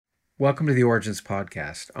Welcome to the Origins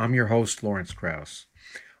Podcast. I'm your host, Lawrence Krauss.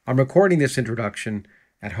 I'm recording this introduction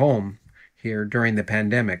at home here during the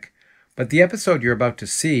pandemic, but the episode you're about to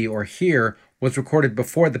see or hear was recorded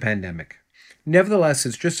before the pandemic. Nevertheless,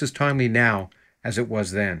 it's just as timely now as it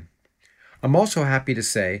was then. I'm also happy to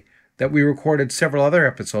say that we recorded several other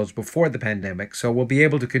episodes before the pandemic, so we'll be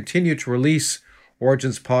able to continue to release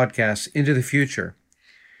Origins podcasts into the future.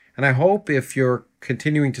 And I hope if you're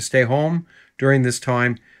continuing to stay home during this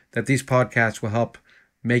time, that these podcasts will help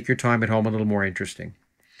make your time at home a little more interesting.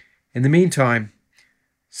 In the meantime,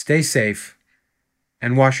 stay safe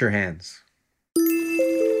and wash your hands.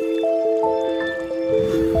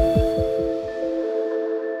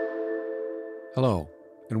 Hello,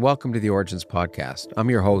 and welcome to the Origins Podcast. I'm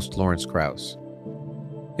your host, Lawrence Krauss.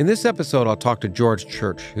 In this episode, I'll talk to George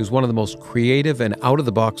Church, who's one of the most creative and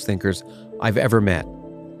out-of-the-box thinkers I've ever met.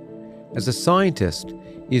 As a scientist,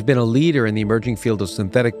 he's been a leader in the emerging field of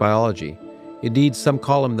synthetic biology. Indeed, some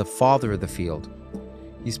call him the father of the field.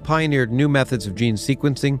 He's pioneered new methods of gene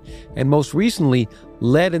sequencing and most recently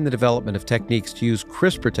led in the development of techniques to use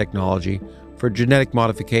CRISPR technology for genetic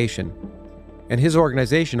modification. And his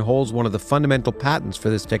organization holds one of the fundamental patents for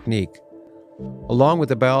this technique. Along with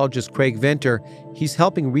the biologist Craig Venter, he's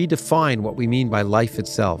helping redefine what we mean by life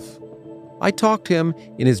itself. I talked to him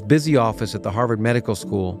in his busy office at the Harvard Medical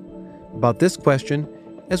School about this question,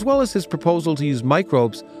 as well as his proposal to use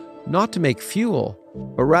microbes not to make fuel,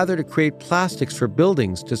 but rather to create plastics for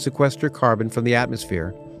buildings to sequester carbon from the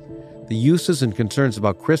atmosphere, the uses and concerns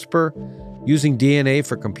about CRISPR, using DNA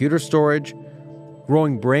for computer storage,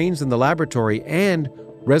 growing brains in the laboratory, and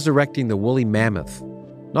resurrecting the woolly mammoth,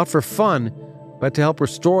 not for fun, but to help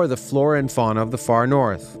restore the flora and fauna of the far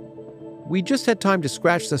north. We just had time to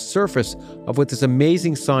scratch the surface of what this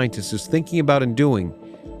amazing scientist is thinking about and doing,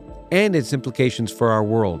 and its implications for our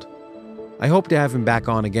world. I hope to have him back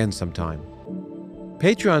on again sometime.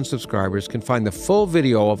 Patreon subscribers can find the full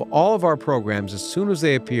video of all of our programs as soon as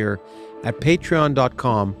they appear at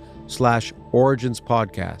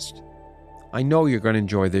patreon.com/originspodcast. I know you're going to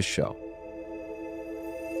enjoy this show.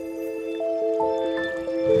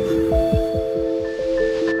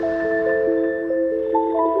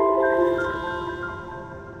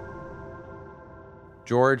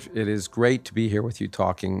 George, it is great to be here with you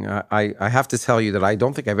talking. I have to tell you that I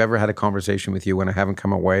don't think I've ever had a conversation with you when I haven't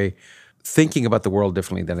come away thinking about the world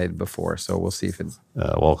differently than I did before. So we'll see if it's...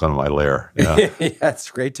 welcome to my lair. Yeah. Yeah,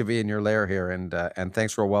 it's great to be in your lair here, and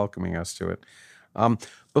thanks for welcoming us to it.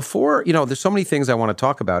 Before, there's so many things I want to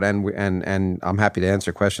talk about, and I'm happy to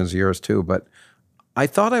answer questions of yours too, but I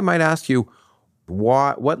thought I might ask you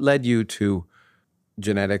what led you to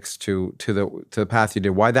genetics, to the path you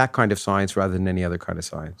did? Why that kind of science rather than any other kind of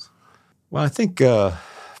science? Well, I think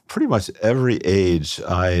pretty much every age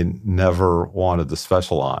I never wanted to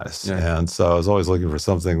specialize. Yeah. And so I was always looking for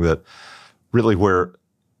something that really where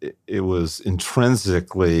it was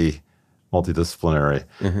intrinsically multidisciplinary.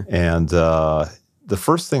 Mm-hmm. And the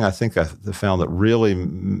first thing I think I found that really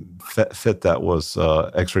fit that was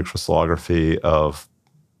X-ray crystallography of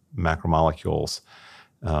macromolecules,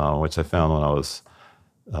 which I found when I was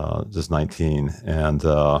just 19, and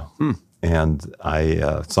I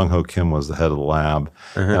Sung Ho Kim was the head of the lab,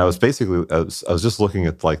 and I was basically I was just looking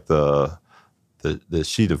at like the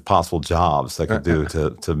sheet of possible jobs I could do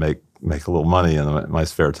to make a little money in my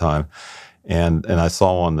spare time, and I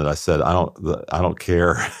saw one that I said I don't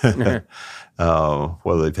care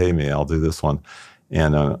whether they pay me, I'll do this one,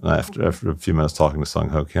 and after a few minutes talking to Sung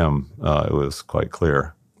Ho Kim, it was quite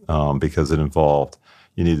clear because it involved.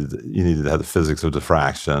 You needed to have the physics of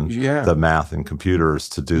diffraction, the math and computers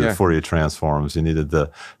to do the Fourier transforms. You needed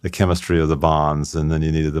the chemistry of the bonds, and then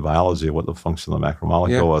you needed the biology of what the function of the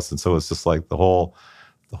macromolecule was. And so it's just like the whole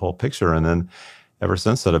picture. And then ever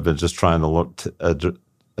since that, I've been just trying to look to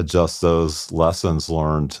adjust those lessons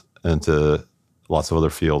learned into lots of other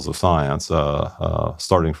fields of science,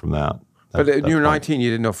 starting from that. But when you were 19, you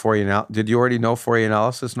didn't know Fourier. Did you already know Fourier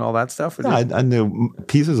analysis and all that stuff? Yeah, I knew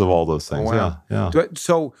pieces of all those things. Oh, wow. Yeah.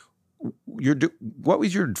 So, what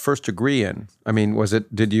was your first degree in? I mean,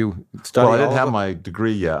 did you study? Well, I didn't have my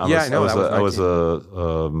degree yet. I was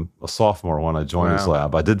a sophomore when I joined his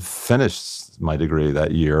lab. I did finish my degree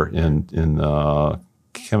that year in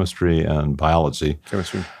chemistry and biology.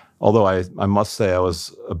 Although I must say I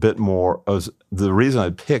was a bit more. The reason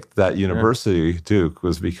I picked that university, Duke,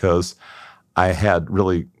 was because I had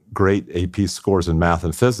really great AP scores in math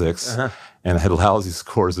and physics, and I had lousy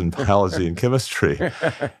scores in biology and chemistry.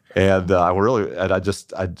 And I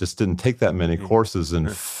just didn't take that many courses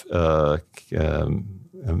in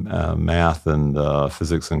math and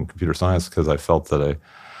physics and computer science because I felt that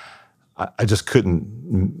I just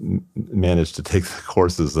couldn't manage to take the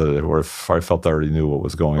courses where I felt I already knew what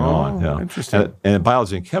was going on. Yeah. Interesting. And in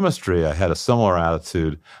biology and chemistry, I had a similar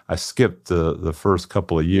attitude. I skipped the first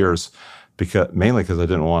couple of years mainly because I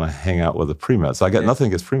didn't want to hang out with the pre-meds. I got nothing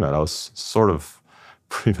against pre-med. I was sort of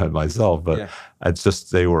pre-med myself, but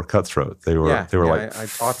they were cutthroat. They were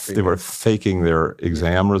they were faking their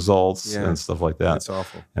exam results and stuff like that. That's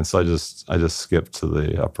awful. And so I just skipped to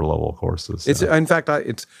the upper level courses. In fact,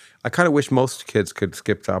 I kind of wish most kids could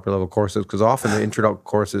skip to upper level courses, because often the introductory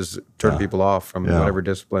courses turn people off from whatever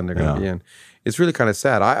discipline they're going to be in. It's really kind of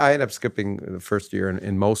sad. I ended up skipping the first year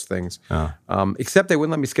in most things, except they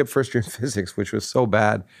wouldn't let me skip first year in physics, which was so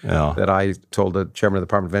bad that I told the chairman of the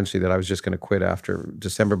department eventually that I was just going to quit after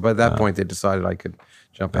December. But at that point, they decided I could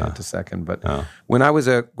jump ahead to second. But when I was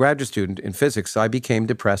a graduate student in physics, I became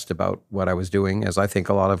depressed about what I was doing, as I think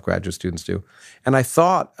a lot of graduate students do. And I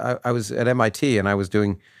thought I was at MIT and I was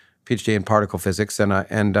doing PhD in particle physics, and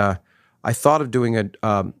I thought of doing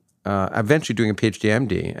eventually doing a PhD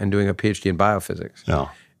MD and doing a PhD in biophysics. Yeah.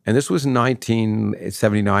 And this was in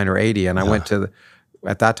 1979 or 80, and I went to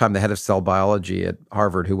at that time the head of cell biology at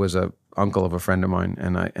Harvard, who was a uncle of a friend of mine,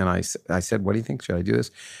 and I said, "What do you think? Should I do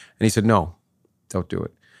this?" And he said, "No, don't do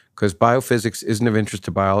it, because biophysics isn't of interest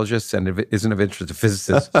to biologists and it isn't of interest to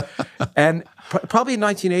physicists." And probably in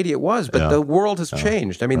 1980 it was, but the world has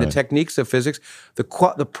changed. I mean, the techniques of physics,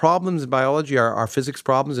 the problems in biology are physics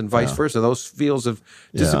problems, and vice versa. Those fields have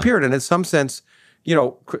disappeared. And in some sense,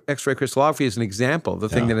 X-ray crystallography is an example, the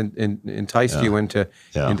thing that enticed you into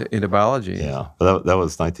biology. Yeah, but that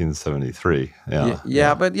was 1973.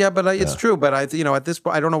 But it's true. But at this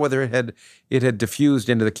point, I don't know whether it had diffused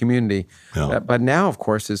into the community. But now, of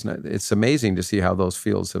course, it's amazing to see how those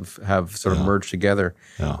fields have sort of merged together.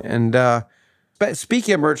 And but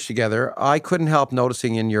speaking of merged together, I couldn't help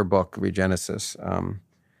noticing in your book, Regenesis,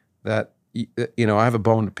 that I have a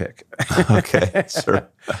bone to pick. Okay, sure.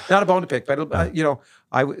 Not a bone to pick, but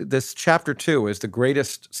this chapter 2 is the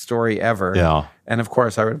greatest story ever. Yeah. And of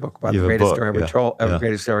course, I read a book about the greatest story ever told.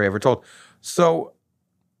 Greatest story ever told. So,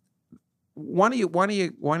 why don't you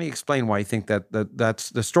explain why you think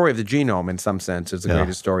that's the story of the genome in some sense is the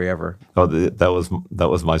greatest story ever? Oh, that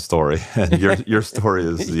was my story, and your story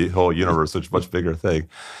is the whole universe, which is a much bigger thing.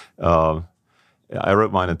 I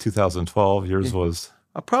wrote mine in 2012. Yours was.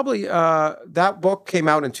 Probably that book came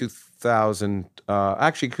out in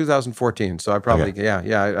 2014. So I probably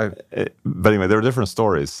But anyway, there were different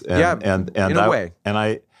stories. And in a way. And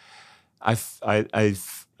I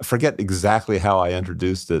forget exactly how I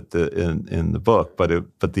introduced it in the book,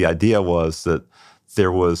 but the idea was that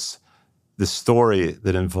there was this story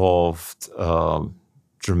that involved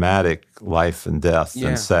dramatic life and death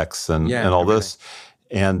and sex and all this,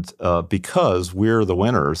 and because we're the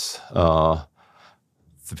winners.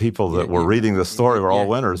 The people that were reading the story were all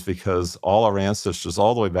winners, because all our ancestors,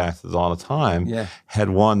 all the way back to the dawn of time, had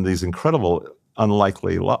won these incredible,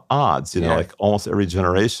 unlikely odds. Like almost every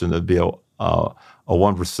generation, there'd be a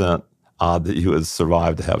 1% odd that you would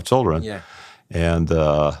survive to have children. Yeah. And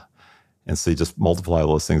so you just multiply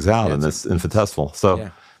those things out, and it's infinitesimal. So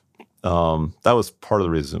that was part of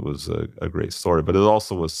the reason it was a great story. But it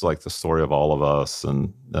also was like the story of all of us,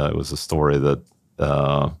 and it was a story that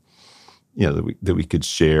that we could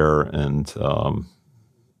share, and it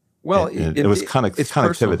was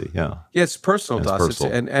connectivity. It's personal to us.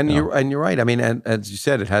 And you're right. I mean, and as you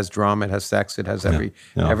said, it has drama, it has sex, it has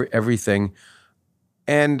everything.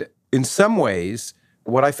 And in some ways,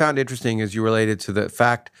 what I found interesting is you related to the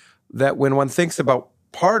fact that when one thinks about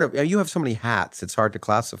you have so many hats, it's hard to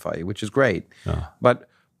classify you, which is great. But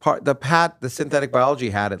the synthetic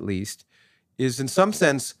biology hat, at least, is in some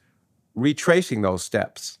sense retracing those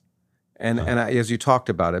steps. And as you talked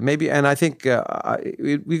about it, maybe, and I think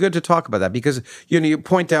it'd be good to talk about that, because you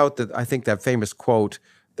point out that I think that famous quote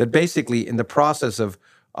that basically in the process of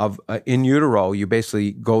in utero, you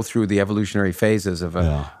basically go through the evolutionary phases of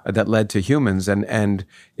that led to humans, and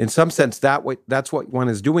in some sense that's what one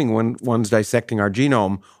is doing when one's dissecting our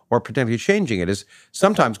genome or potentially changing it, is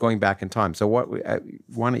sometimes going back in time. So why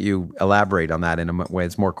don't you elaborate on that in a way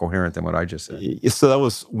that's more coherent than what I just said? So that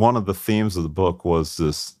was one of the themes of the book, was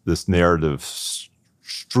this narrative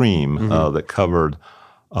stream that covered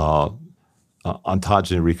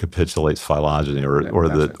ontogeny recapitulates phylogeny, or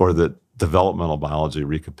that developmental biology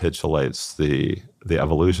recapitulates the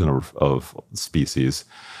evolution of species.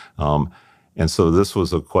 And so this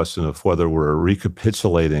was a question of whether we're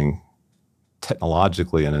recapitulating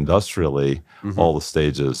technologically and industrially all the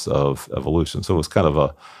stages of evolution. So it was kind of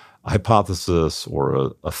a hypothesis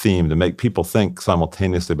or a theme to make people think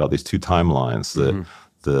simultaneously about these two timelines,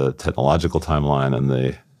 the technological timeline and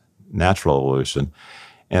the natural evolution.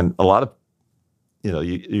 And a lot of,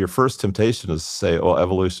 your first temptation is to say, oh,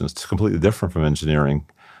 evolution is completely different from engineering.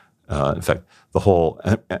 In fact, the whole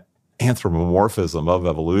anthropomorphism of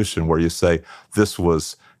evolution, where you say this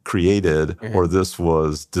was created or this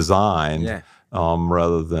was designed,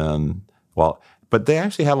 rather than, but they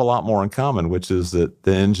actually have a lot more in common, which is that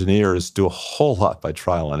the engineers do a whole lot by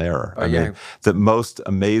trial and error. I mean, that most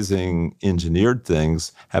amazing engineered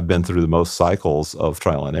things have been through the most cycles of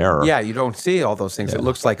trial and error. Yeah, you don't see all those things. It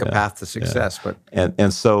looks like a path to success, but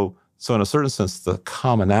so in a certain sense, the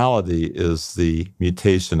commonality is the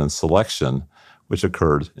mutation and selection, which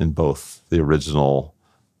occurred in both the original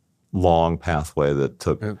long pathway that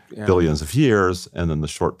took billions of years, and then the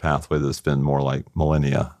short pathway that's been more like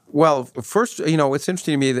millennia. Well, first, it's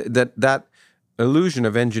interesting to me that illusion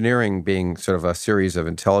of engineering being sort of a series of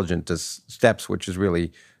intelligent steps, which is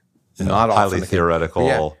really not highly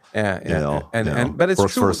theoretical. But it's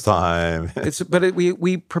works true. First time.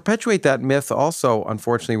 We perpetuate that myth also,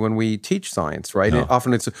 unfortunately, when we teach science, right? Yeah.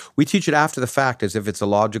 Often we teach it after the fact as if it's a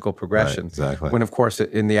logical progression. Right, exactly. When, of course,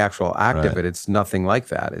 in the actual act of it, it's nothing like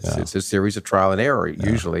that. It's a series of trial and error,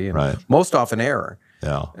 usually, and most often error.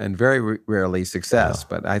 Yeah. And very rarely success. Yeah.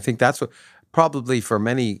 But I think that's what probably for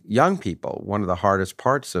many young people, one of the hardest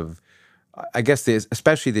parts of, I guess,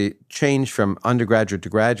 especially the change from undergraduate to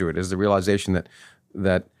graduate is the realization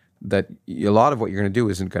that a lot of what you're going to do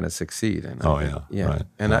isn't going to succeed. And right.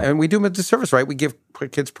 And we do them a disservice, right? We give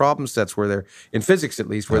kids problem sets where they're, in physics at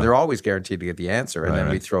least, where they're always guaranteed to get the answer, and then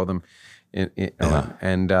we throw them in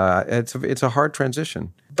and it's a hard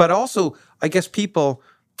transition. But also, I guess people,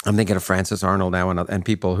 I'm thinking of Francis Arnold now and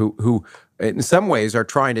people who in some ways are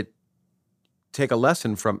trying to take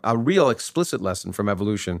a real explicit lesson from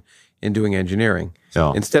evolution in doing engineering,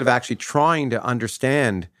 instead of actually trying to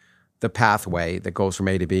understand the pathway that goes from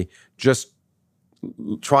A to B, just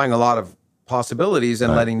trying a lot of possibilities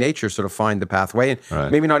and letting nature sort of find the pathway,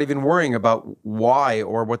 and maybe not even worrying about why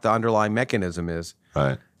or what the underlying mechanism is.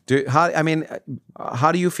 Right.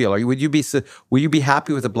 How do you feel? Will you be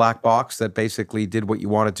happy with a black box that basically did what you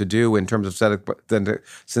wanted to do in terms of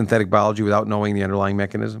synthetic biology without knowing the underlying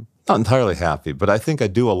mechanism? Not entirely happy, but I think I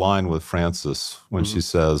do align with Frances when she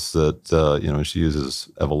says that she uses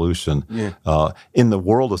evolution in the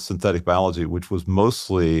world of synthetic biology, which was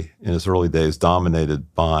mostly in its early days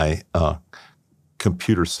dominated by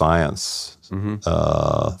computer science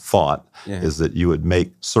thought, is that you would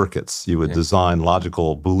make circuits, you would design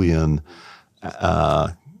logical Boolean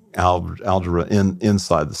algebra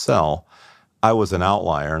inside the cell. I was an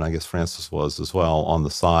outlier, and I guess Frances was as well, on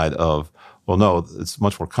the side of, well, no, it's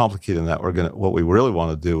much more complicated than that. What we really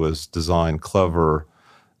want to do is design clever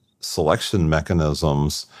selection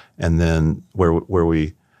mechanisms, and then where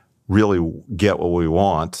we really get what we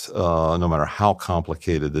want, no matter how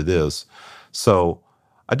complicated it is. So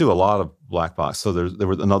I do a lot of black box. So there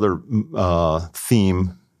was another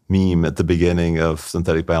meme at the beginning of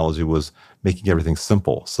synthetic biology was making everything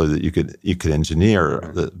simple so that you could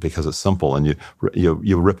engineer because it's simple, and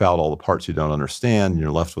you rip out all the parts you don't understand, and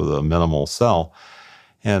you're left with a minimal cell.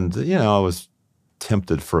 And I was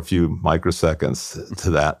tempted for a few microseconds to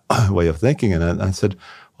that way of thinking, and I said,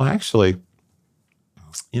 well, actually,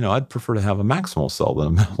 I'd prefer to have a maximal cell than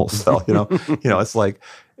a minimal cell. It's like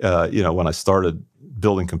when I started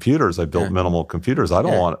building computers, I built minimal computers. I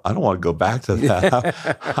don't want to go back to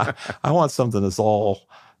that. I want something that's all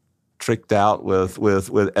tricked out with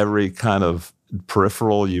every kind of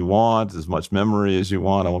peripheral you want, as much memory as you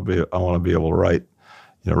want. I want to be able to write,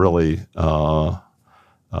 really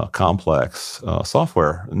complex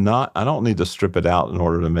software. I don't need to strip it out in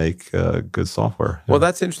order to make good software. Well,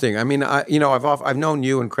 that's interesting. I mean, I've known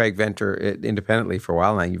you and Craig Venter independently for a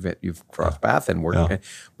while now. You've crossed paths and worked,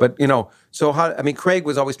 but so how? I mean, Craig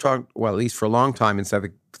was always at least for a long time in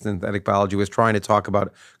synthetic biology, was trying to talk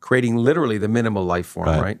about creating literally the minimal life form,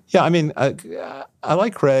 right? Yeah, I mean, I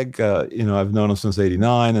like Craig. I've known him since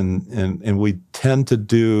 '89, and we tend to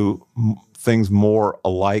do things more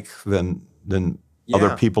alike than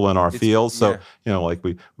other people in our field. So, like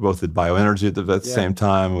we both did bioenergy at the same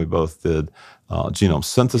time. We both did genome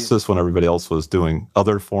synthesis when everybody else was doing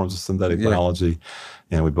other forms of synthetic biology.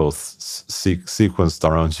 And we both sequenced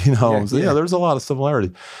our own genomes. There's a lot of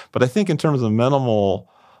similarity. But I think in terms of minimal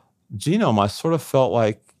genome, I sort of felt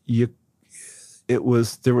like there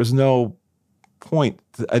was no point.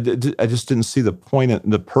 I just didn't see the point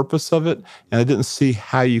and the purpose of it, and I didn't see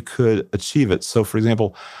how you could achieve it. So, for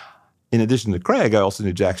example, in addition to Craig, I also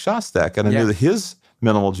knew Jack Szostak, and I knew that his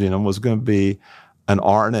minimal genome was going to be an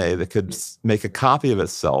RNA that could make a copy of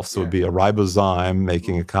itself. So it would be a ribozyme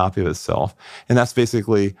making a copy of itself. And that's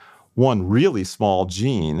basically one really small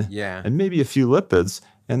gene and maybe a few lipids,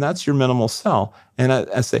 and that's your minimal cell. And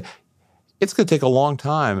I say, it's going to take a long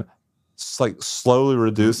time. It's like slowly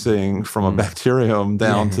reducing from a bacterium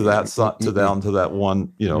down to that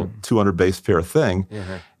one, 200 base pair thing.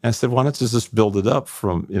 And I said, why not just build it up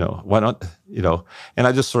from, why not, and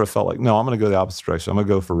I just sort of felt like, no, I'm going to go the opposite direction. I'm going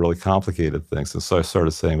to go for really complicated things. And so I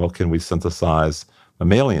started saying, well, can we synthesize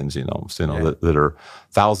mammalian genomes, that are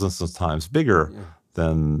thousands of times bigger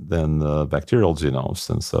than the bacterial genomes?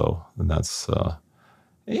 And that's,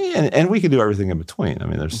 and we can do everything in between. I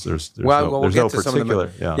mean, there's no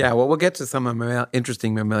particular. We'll get to some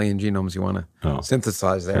interesting mammalian genomes you want to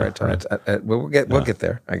synthesize there. We'll get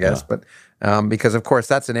there, I guess. But because of course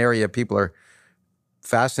that's an area people are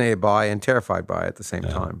fascinated by and terrified by at the same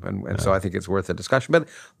time, and so I think it's worth a discussion. But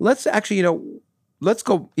let's actually, let's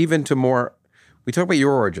go even to more. We talk about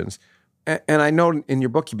your origins, and I know in your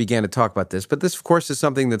book you began to talk about this, but this, of course, is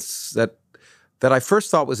something that I first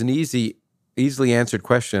thought was an easily answered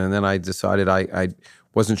question, and then I decided I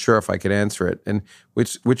wasn't sure if I could answer it, and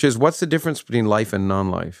which is, what's the difference between life and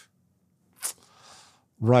non-life?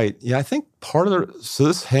 Right. Yeah, I think part of this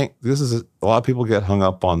is a lot of people get hung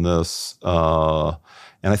up on this, and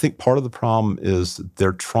I think part of the problem is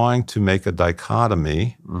they're trying to make a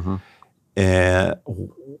dichotomy,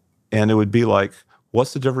 and it would be like,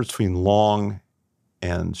 what's the difference between long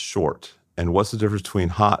and short, and what's the difference between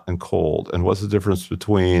hot and cold, and what's the difference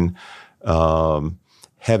between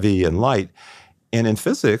heavy and light? And in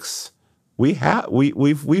physics, we've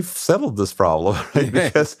settled this problem, right?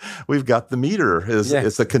 Because we've got the meter.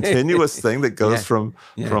 It's a continuous thing that goes from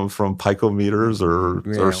picometers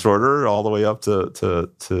or shorter all the way up to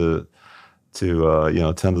 10 to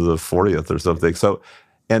the 40th or something. So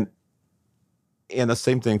and the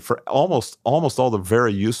same thing for almost all the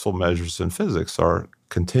very useful measures in physics are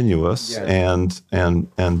continuous and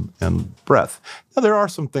breadth. Now there are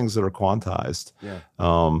some things that are quantized,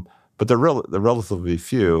 but they're relatively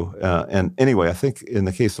few. And anyway, I think in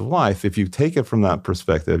the case of life, if you take it from that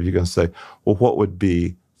perspective, you can say, well, what would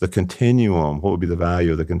be the continuum? What would be the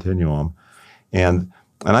value of the continuum? And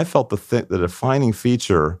I felt the defining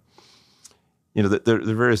feature, there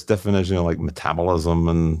are various definitions, like metabolism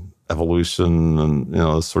and evolution and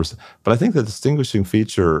this sort of, but I think the distinguishing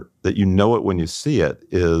feature that it when you see it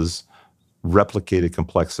is replicated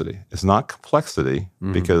complexity. It's not complexity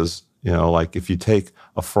because like if you take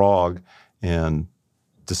a frog and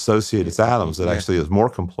dissociate its atoms, it actually is more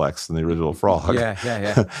complex than the original frog.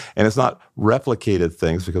 And it's not replicated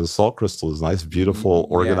things, because a salt crystal is a nice, beautiful,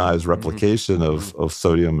 organized replication of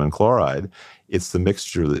sodium and chloride. It's the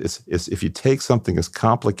mixture. It's if you take something as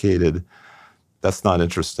complicated, that's not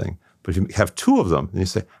interesting. But if you have two of them, and you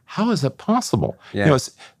say, how is that possible?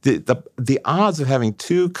 It's the odds of having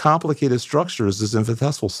two complicated structures is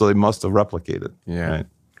infinitesimal, so they must have replicated. Right?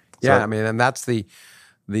 I mean, and that's the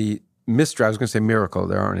mystery. I was going to say miracle.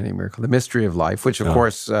 There aren't any miracle. The mystery of life, which of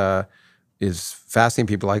course is fascinating.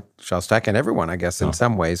 People like Shostak and everyone, I guess, in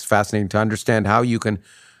some ways, fascinating to understand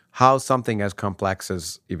how something as complex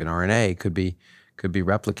as even RNA could be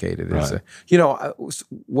replicated. Right.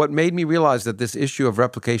 What made me realize that this issue of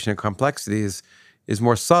replication and complexity is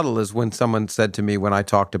more subtle is when someone said to me, when I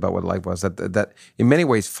talked about what life was, that in many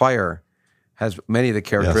ways fire has many of the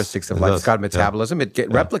characteristics of life. It's got metabolism. It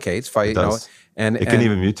replicates. And it can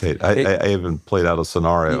even mutate. I even played out a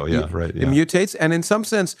scenario. It mutates, and in some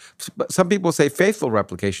sense, some people say faithful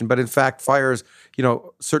replication, but in fact, fires,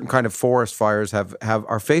 certain kind of forest fires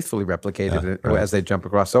are faithfully replicated as they jump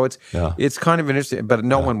across. So it's kind of interesting, but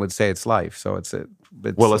no one would say it's life. So it's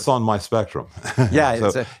on my spectrum.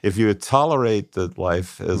 So if you tolerate that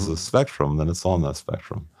life is a spectrum, then it's on that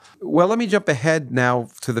spectrum. Well, let me jump ahead now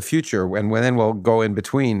to the future, and then we'll go in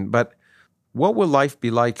between. But what will life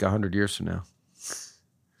be like 100 years from now?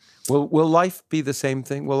 Will life be the same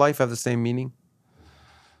thing? Will life have the same meaning?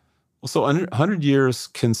 Well, so 100 years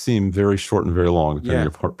can seem very short and very long, depending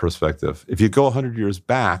on your perspective. If you go 100 years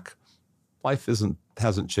back, life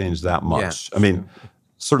hasn't changed that much. I mean,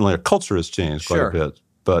 certainly our culture has changed quite a bit,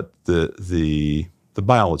 but the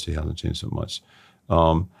biology hasn't changed so much.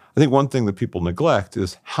 I think one thing that people neglect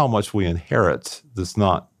is how much we inherit that's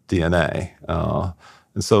not DNA.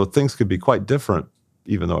 And so things could be quite different,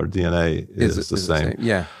 even though our DNA is the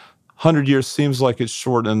same. 100 years seems like it's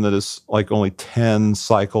short in that it's like only 10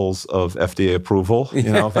 cycles of FDA approval,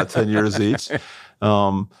 about 10 years each.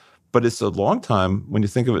 But it's a long time when you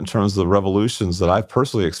think of it in terms of the revolutions that I've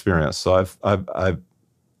personally experienced. So I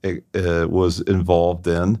was involved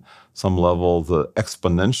in some level the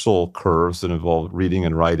exponential curves that involved reading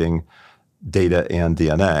and writing data and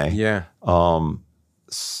DNA.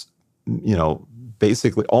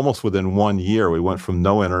 basically almost within 1 year, we went from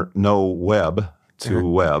no web to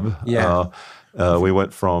web. Yeah. We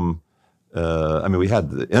went from, we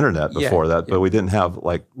had the internet before that, but we didn't have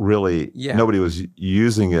nobody was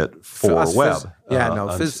using it for web.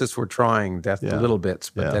 Physicists were trying that little bits,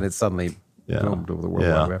 but then it suddenly boomed over the World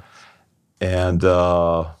Wide Web.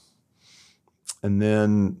 And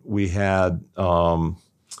then we had,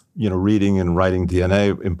 reading and writing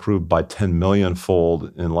DNA improved by 10 million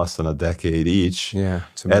fold in less than a decade each. Yeah,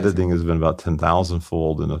 it's amazing. Editing has been about 10,000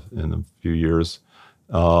 fold in a few years.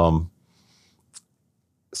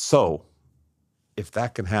 So if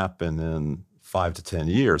that can happen in 5 to 10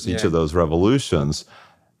 years, each of those revolutions,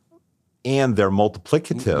 and they're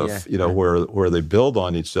multiplicative, where they build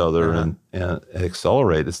on each other and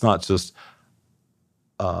accelerate. It's not just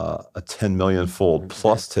a 10 million fold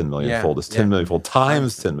plus 10 million fold. It's 10 million fold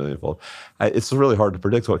times 10 million fold. It's really hard to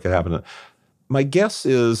predict what could happen. My guess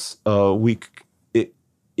is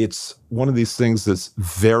it's one of these things that's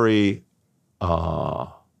very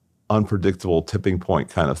unpredictable tipping point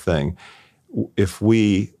kind of thing. If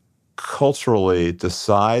we culturally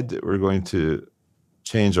decide that we're going to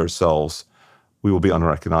change ourselves, we will be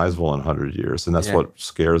unrecognizable in 100 years, and that's what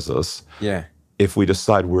scares us. Yeah. If we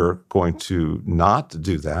decide we're going to not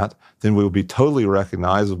do that, then we will be totally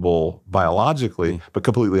recognizable biologically, but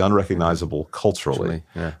completely unrecognizable culturally.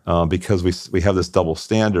 Because we have this double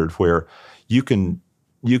standard where you can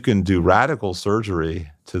do radical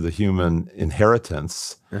surgery to the human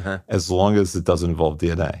inheritance as long as it doesn't involve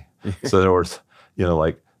DNA. So in other words,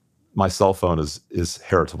 my cell phone is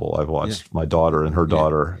heritable. I've watched my daughter and her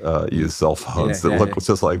daughter use cell phones that look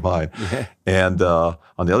just like mine. Yeah. And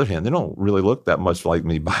on the other hand, they don't really look that much like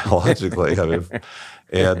me biologically.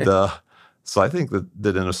 So I think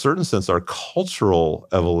that in a certain sense, our cultural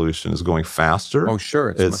evolution is going faster. Oh,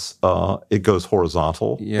 sure. It goes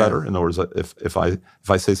horizontal better. In other words, if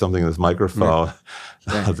I say something in this microphone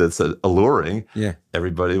that's alluring,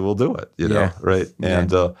 everybody will do it. Right? Yeah.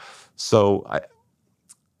 And so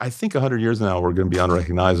I think 100 years now we're going to be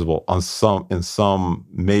unrecognizable in some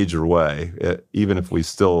major way, even if we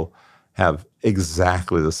still have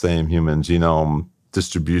exactly the same human genome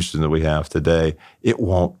distribution that we have today. It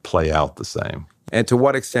won't play out the same. And to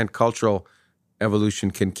what extent cultural evolution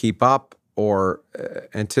can keep up or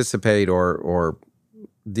anticipate or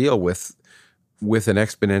deal with an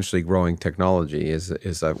exponentially growing technology is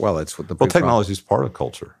it's what the technology is part of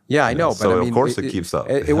culture. Yeah, I know, but so of course it keeps up.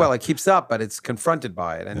 It keeps up, but it's confronted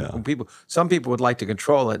by it, and some people would like to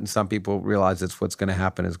control it, and some people realize it's what's going to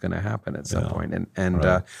happen is going to happen at some point.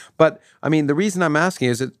 But I mean, the reason I'm asking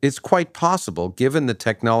is it's quite possible, given the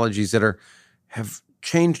technologies that have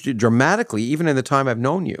changed dramatically, even in the time I've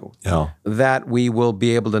known you, that we will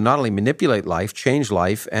be able to not only manipulate life, change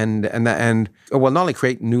life, and not only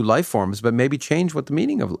create new life forms, but maybe change what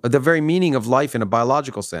the very meaning of life in a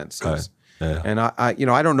biological sense is. Yeah. And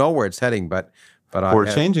I don't know where it's heading, but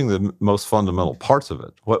we're changing the most fundamental parts of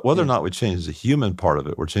it. Whether or not we change the human part of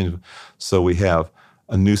it, we're changing. So we have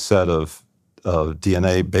a new set of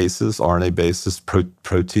DNA bases, RNA bases,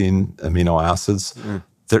 protein, amino acids.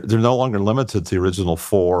 They're no longer limited to the original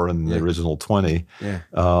 4 and the original 20. Yeah.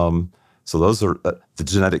 So those are the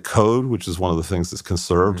genetic code, which is one of the things that's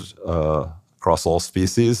conserved across all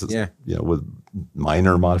species. With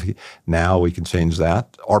minor modification. Now we can change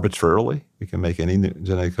that arbitrarily. We can make any new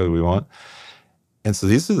genetic code we want. And so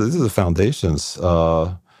these are the foundations.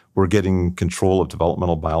 We're getting control of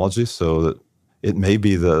developmental biology so that it may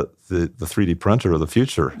be the 3D printer of the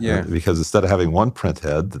future. Yeah. Because instead of having one print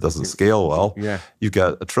head that doesn't scale well, you've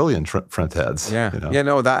got a trillion print heads. Yeah.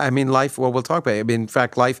 Life, we'll talk about it. In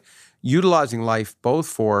fact, utilizing life both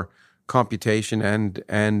for computation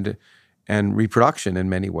and reproduction in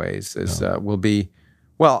many ways will be,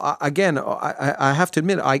 again, I have to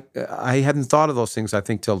admit, I hadn't thought of those things, I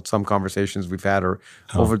think, till some conversations we've had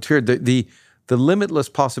over here. The limitless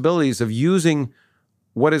possibilities of using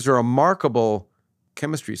what is a remarkable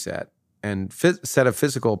chemistry set and set of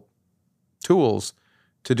physical tools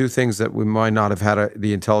to do things that we might not have had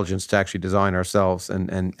the intelligence to actually design ourselves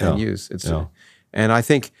and use. And I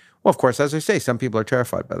think, of course, as I say, some people are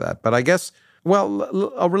terrified by that. But I guess,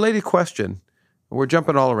 a related question, we're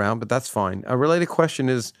jumping all around, but that's fine. A related question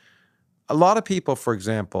is, a lot of people, for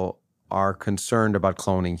example, are concerned about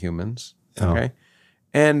cloning humans, okay?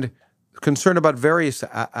 And concerned about various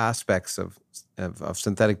aspects of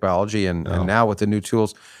synthetic biology and now with the new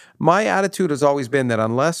tools. My attitude has always been that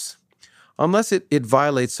unless it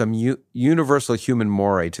violates some universal human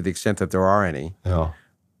mores to the extent that there are any,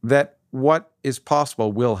 that what is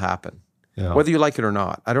possible will happen, whether you like it or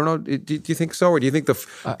not. I don't know. Do you think so, or do you think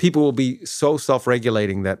the people will be so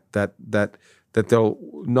self-regulating that that they'll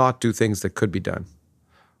not do things that could be done?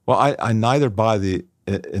 Well, I neither buy the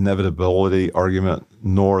inevitability argument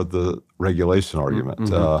nor the regulation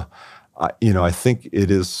argument. I think it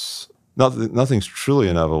is nothing's truly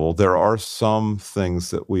inevitable. There are some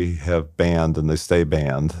things that we have banned and they stay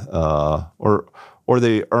banned, or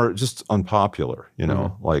they are just unpopular.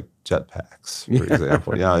 Like jetpacks, for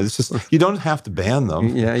example. It's just you don't have to ban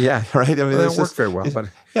them. Yeah. Right. I mean, they don't work very well. But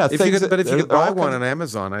if you could buy one on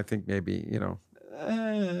Amazon, I think maybe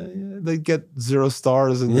they get 0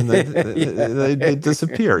 stars and then they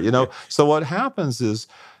disappear. So what happens is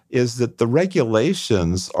that the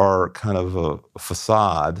regulations are kind of a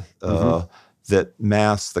facade that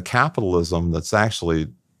masks the capitalism that's actually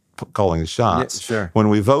calling the shots. Yeah, sure. When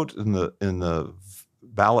we vote in the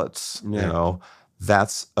ballots,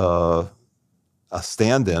 that's a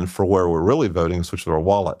stand-in for where we're really voting, which is our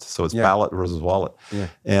wallet. So it's ballot versus wallet. Yeah.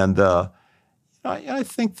 And I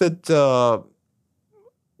think that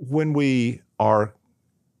when we are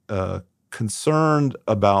concerned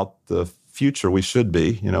about the future, we should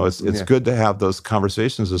be. It's good to have those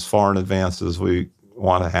conversations as far in advance as we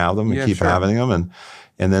want to have them and keep having them.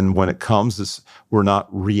 And then when it comes, we're not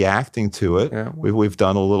reacting to it. Yeah, we've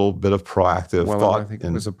done a little bit of proactive thought. I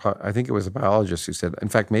think it was a biologist who said, in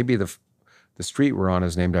fact, maybe the street we're on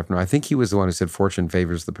is named after him. I think he was the one who said fortune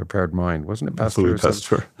favors the prepared mind. Wasn't it Pasteur? Louis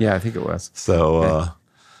Pasteur. Yeah, I think it was. So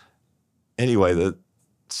anyway,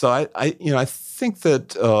 I think that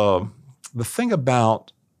the thing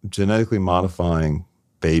about genetically modifying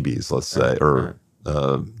babies, let's say, or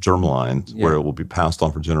germline, where it will be passed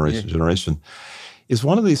on from generation to generation, is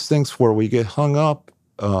one of these things where we get hung up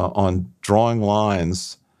on drawing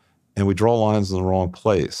lines, and we draw lines in the wrong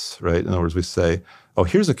place, right? In other words, we say, oh,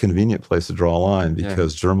 here's a convenient place to draw a line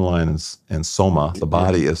because germline and soma, the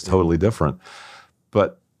body, is totally different.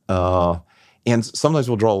 But and sometimes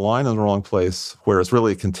we'll draw a line in the wrong place where it's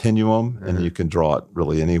really a continuum, and you can draw it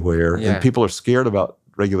really anywhere. Yeah. And people are scared about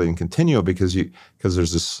regulating continuum because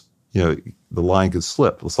there's this, the line could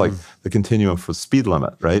slip. It's like the continuum for speed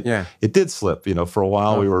limit, right? Yeah. It did slip. For a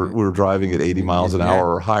while we were driving at 80 miles an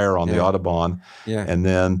hour or higher on the Autobahn. Yeah. And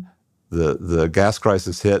then the gas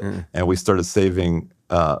crisis hit, and we started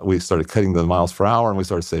we started cutting the miles per hour, and we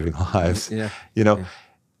started saving lives.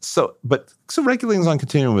 So regulating on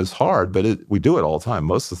continuum is hard, but we do it all the time.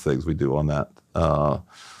 Most of the things we do on that.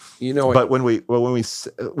 But when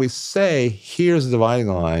we say here's the dividing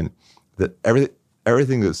line, that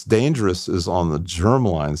everything that's dangerous is on the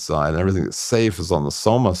germline side, and everything that's safe is on the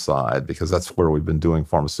soma side, because that's where we've been doing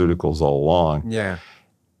pharmaceuticals all along. Yeah,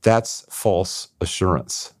 that's false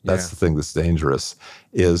assurance. That's the thing that's dangerous.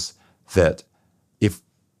 Is that if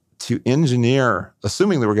to engineer,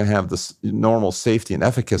 assuming that we're going to have this normal safety and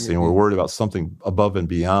efficacy, and we're worried about something above and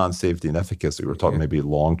beyond safety and efficacy, we're talking maybe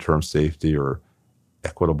long-term safety or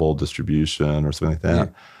equitable distribution or something like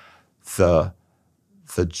that.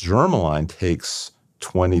 The germline takes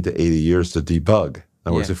 20 to 80 years to debug. In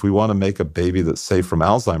other words, if we want to make a baby that's safe from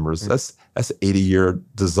Alzheimer's, that's an 80-year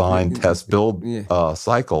design, test, build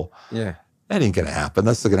cycle. Yeah, that ain't going to happen.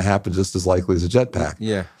 That's going to happen just as likely as a jetpack.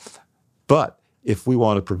 Yeah. But if we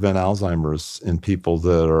want to prevent Alzheimer's in people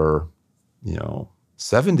that are,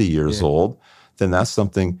 70 years old, then that's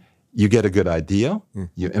something you get a good idea,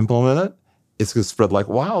 you implement it, it's going to spread like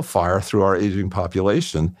wildfire through our aging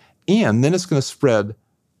population, and then it's going to spread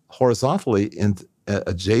horizontally in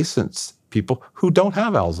adjacent people who don't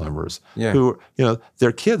have Alzheimer's, who,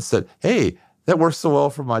 their kids said, hey, that works so well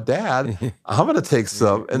for my dad, I'm going to take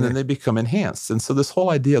some, and then they become enhanced. And so this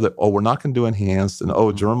whole idea that, we're not going to do enhanced, and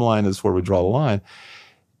germline is where we draw the line.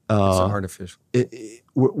 It's artificial.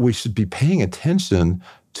 We should be paying attention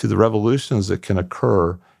to the revolutions that can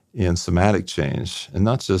occur in somatic change, and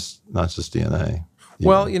not just DNA.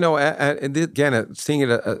 Well, again, seeing it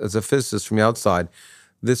as a physicist from the outside,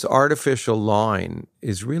 this artificial line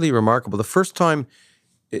is really remarkable. The first time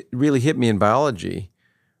it really hit me in biology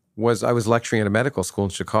was I was lecturing at a medical school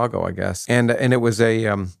in Chicago, I guess, and it was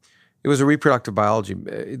a reproductive biology.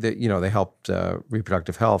 They helped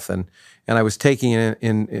reproductive health, and I was taking an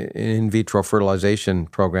in vitro fertilization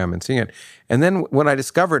program and seeing it. And then when I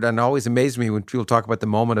discovered, and it always amazed me when people talk about the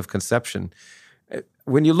moment of conception,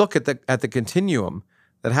 when you look at the continuum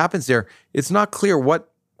that happens there, it's not clear what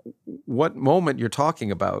moment you're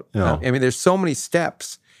talking about. No. I mean, there's so many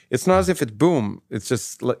steps. It's not as if it's boom. It's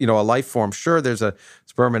just a life form. Sure, there's a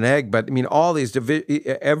sperm and egg, but I mean, all these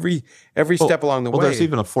every step along the way. Well, there's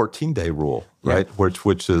even a 14-day rule, right?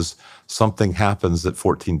 Which is something happens at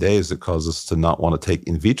 14 days that causes us to not want to take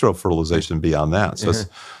in vitro fertilization beyond that.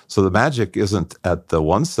 So the magic isn't at the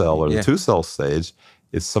 1 cell or the 2 cell stage.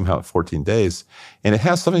 It's somehow at 14 days, and it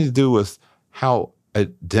has something to do with how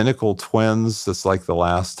identical twins, that's like the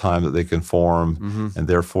last time that they can form, and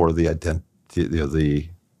therefore the identity,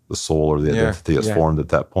 the soul or the identity is formed at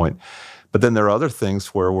that point. But then there are other things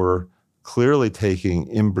where we're clearly taking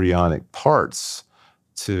embryonic parts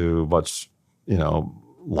to much,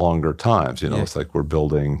 longer times. It's like we're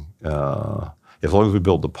building, as long as we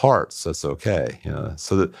build the parts, that's okay.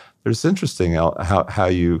 So that there's interesting how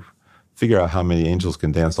you figure out how many angels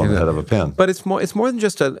can dance on the head of a pin. But it's more than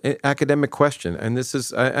just an academic question. And this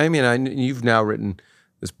is, you've now written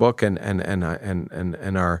this book and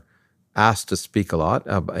are asked to speak a lot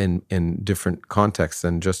in different contexts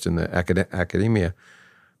than just in the academia.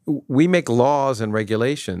 We make laws and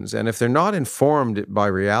regulations, and if they're not informed by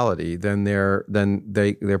reality, then they're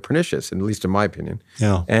pernicious, at least in my opinion.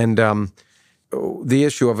 Yeah. And the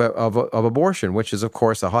issue of abortion, which is of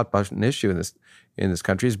course a hot button issue in this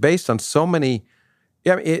country, is based on so many.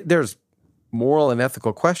 There's moral and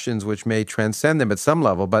ethical questions which may transcend them at some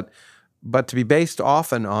level, but to be based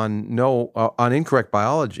often on incorrect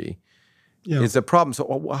biology is a problem.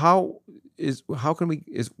 So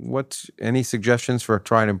what's any suggestions for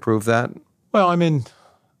trying to improve that? Well,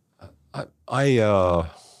 I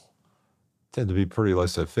tend to be pretty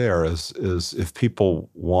laissez-faire is if people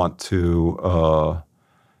want to,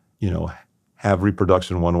 have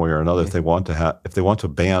reproduction one way or another, if they want to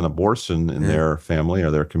ban abortion in their family or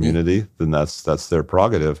their community, then that's their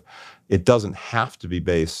prerogative. It doesn't have to be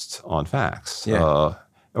based on facts,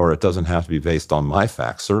 or it doesn't have to be based on my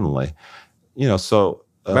facts, certainly.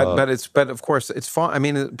 But of course it's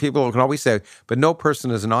fine. People can always say, but no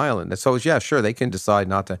person is an island. So sure, they can decide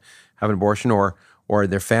not to have an abortion or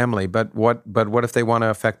their family. But what if they want to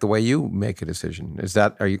affect the way you make a decision? That's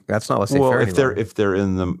not laissez-faire. Well, if they're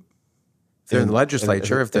in the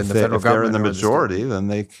legislature, if they're in the federal government, they're in the majority, then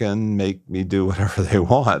they can make me do whatever they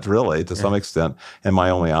want, really, to some extent. And my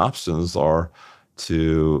only options are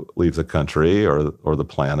to leave the country or the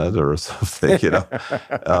planet or something.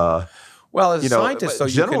 Well, as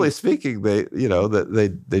scientists, generally speaking, they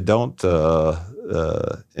don't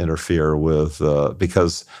interfere with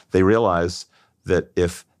because they realize that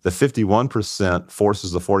if the 51%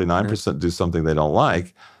 forces the 49% to do something they don't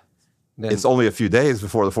like, then it's only a few days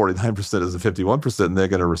before the 49% is the 51%, and they're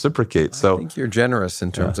going to reciprocate. So I think you're generous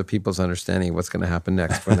in terms of people's understanding of what's going to happen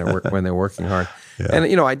next when they're working hard. Yeah.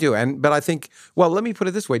 And I do. But I think, well, let me put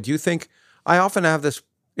it this way: do you think I often have this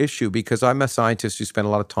issue because I'm a scientist who spent a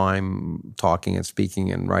lot of time talking and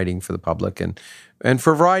speaking and writing for the public and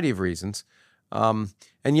for a variety of reasons.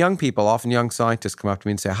 And young people, often young scientists, come up to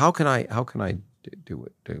me and say, "How can I do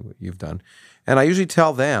what you've done?" And I usually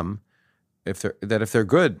tell them if they're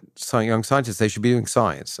good young scientists, they should be doing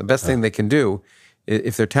science. The best thing they can do,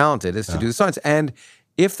 if they're talented, is to do the science. And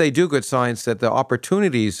if they do good science, that the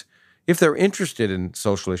opportunities, if they're interested in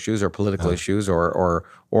social issues or political issues or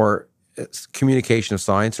communication of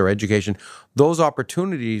science or education, those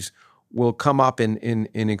opportunities will come up in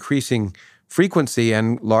increasing frequency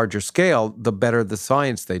and larger scale, the better the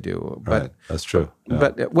science they do. But right. That's true. Yeah.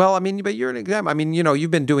 But you're an example.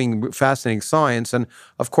 You've been doing fascinating science, and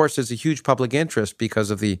of course, there's a huge public interest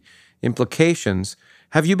because of the implications.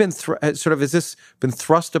 Have you been has this been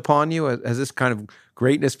thrust upon you? Has this kind of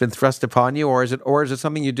greatness been thrust upon you, or is it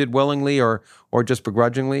something you did willingly or just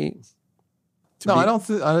begrudgingly? No, I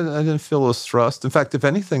didn't feel it was thrust. In fact, if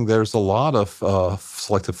anything, there's a lot of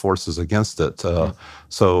selective forces against it.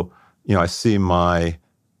 So, I see my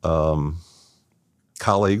older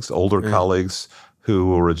colleagues, who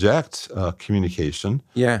will reject communication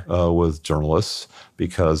with journalists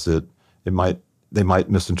because they might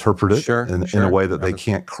misinterpret it in a way that they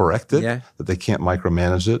can't correct it, that they can't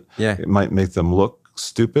micromanage it. Yeah. It might make them look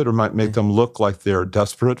stupid, or might make them look like they're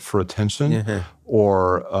desperate for attention,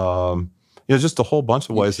 or just a whole bunch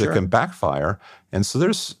of ways that can backfire. And so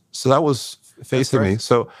that was facing me.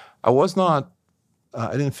 So I was not,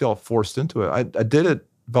 I didn't feel forced into it. I did it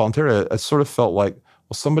voluntarily. I sort of felt like,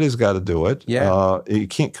 well, somebody's got to do it. Yeah. You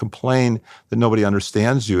can't complain that nobody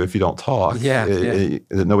understands you if you don't talk. That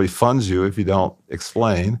nobody funds you if you don't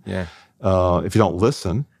explain. Yeah. If you don't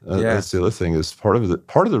listen. That's the other thing, is part of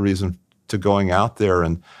the reason to going out there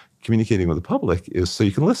and communicating with the public is so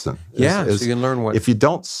you can listen. So you can learn what. If you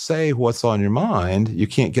don't say what's on your mind, you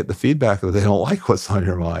can't get the feedback that they don't like what's on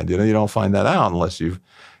your mind. You don't find that out unless you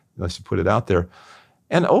put it out there.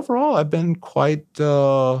 And overall, I've been quite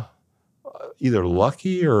either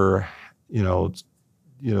lucky or in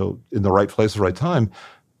the right place at the right time,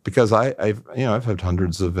 because I've had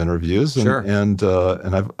hundreds of interviews and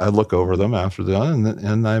I look over them after they're done,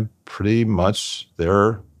 and I'm pretty much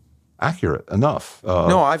there. accurate enough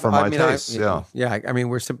for my taste. I mean,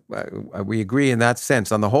 we agree in that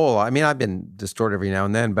sense. On the whole, I mean, I've been distorted every now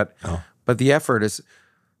and then, but the effort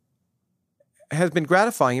has been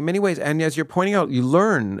gratifying in many ways. And as you're pointing out, you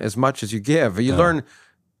learn as much as you give. You learn.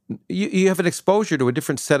 You have an exposure to a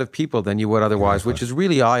different set of people than you would otherwise, which is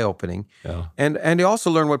really eye-opening. Yeah. And you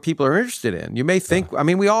also learn what people are interested in. You may think, I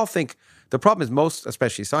mean, we all think, the problem is most,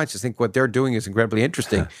 especially scientists, think what they're doing is incredibly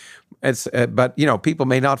interesting. But, people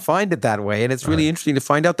may not find it that way. And it's really interesting to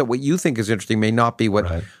find out that what you think is interesting may not be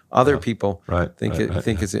what other people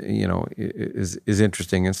think is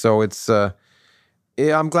interesting. And so it's...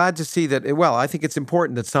 I'm glad to see that. Well, I think it's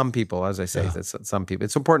important that some people, as I say, that some people.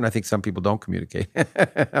 It's important. I think some people don't communicate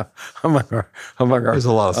among our. There's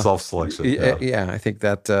a lot of self-selection. I think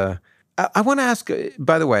that. I want to ask.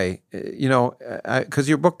 By the way, because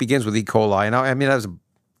your book begins with E. coli, and I mean, as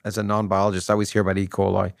a non-biologist, I always hear about E.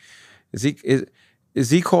 coli. Is E.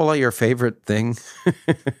 coli your favorite thing?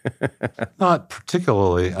 Not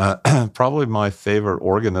particularly. Probably my favorite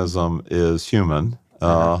organism is human.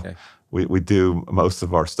 Okay. We do most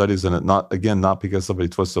of our studies in it, not because somebody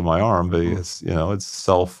twisted my arm, but it's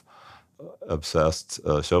self-obsessed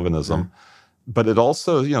chauvinism. But it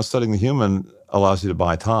also, studying the human allows you to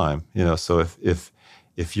buy time. So if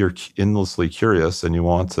you're endlessly curious and you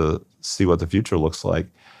want to see what the future looks like,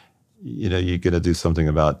 you're going to do something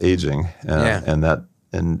about aging, and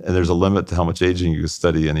there's a limit to how much aging you can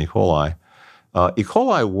study in E. coli. E.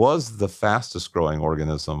 coli was the fastest growing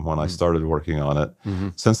organism when I started working on it.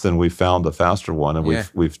 Mm-hmm. Since then, we've found a faster one, and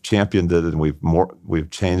we've championed it, and we've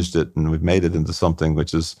changed it, and we've made it into something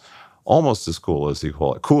which is almost as cool as E.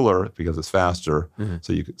 coli. Cooler because it's faster. Mm-hmm.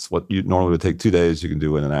 So what you normally would take 2 days, you can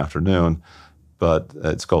do in an afternoon. But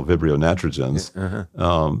it's called Vibrio nitrogens.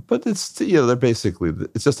 But it's they're basically,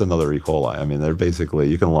 it's just another E. coli. I mean, they're basically,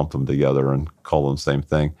 you can lump them together and call them the same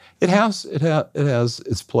thing. It has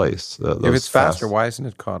its place. If it's faster, why isn't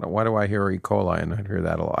it caught? Why do I hear E. coli and I hear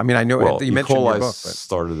that a lot? I mean, I know you mentioned in your book. But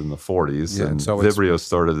started in the 40s, and so Vibrio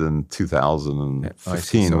started in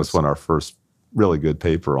 2015 was when our first really good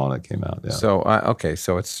paper on it came out. Yeah. So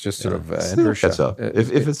so it's just sort of it'll catch up. If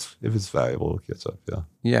it's valuable, it'll catch up. Yeah.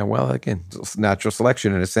 Yeah. Well, again, it's natural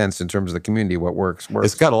selection in a sense in terms of the community. What works.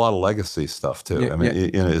 It's got a lot of legacy stuff too. I mean,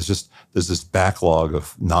 it's just there's this backlog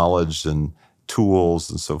of knowledge and tools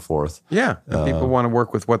and so forth. Yeah. And people want to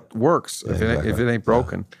work with what works if it ain't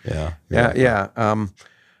broken. Yeah.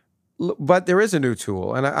 But there is a new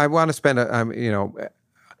tool, and I want to spend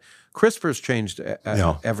CRISPR's changed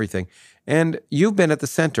everything. And you've been at the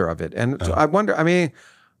center of it. And so I wonder, I mean,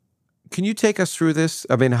 can you take us through this?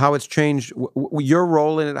 I mean, how it's changed, your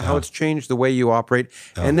role in it, how it's changed the way you operate.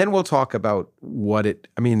 And then we'll talk about what it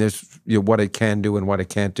can do and what it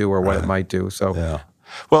can't do or what it might do. So,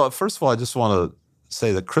 Well, first of all, I just want to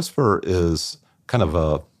say that CRISPR is kind of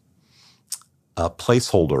a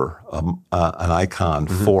placeholder, an icon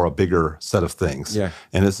for a bigger set of things. Yeah.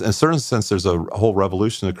 And in a certain sense, there's a whole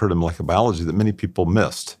revolution that occurred in molecular biology that many people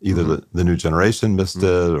missed. Either the new generation missed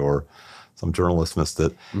it, or some journalists missed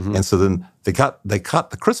it. And so then they caught the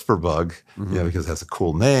CRISPR bug, because it has a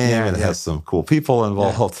cool name and it has some cool people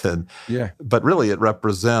involved. But really, it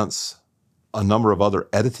represents a number of other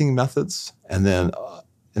editing methods, and then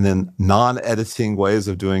non-editing ways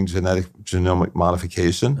of doing genomic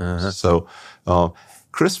modification. So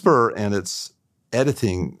CRISPR and its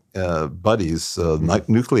editing buddies,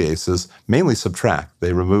 nucleases, mainly subtract.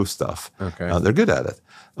 They remove stuff. Okay. They're good at it.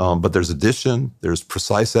 But there's addition, there's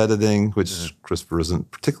precise editing, which CRISPR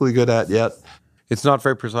isn't particularly good at yet. It's not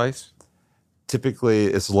very precise? Typically,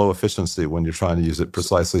 it's low efficiency when you're trying to use it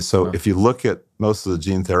precisely. So if you look at most of the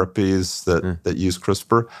gene therapies that use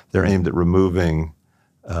CRISPR, they're aimed at removing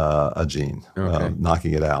a gene,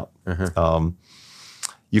 knocking it out.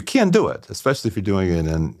 You can do it, especially if you're doing it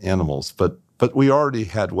in animals. But we already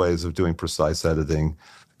had ways of doing precise editing.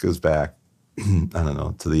 It goes back, I don't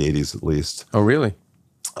know, to the 80s at least. Oh, really?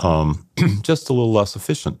 Just a little less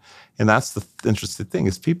efficient. And that's the interesting thing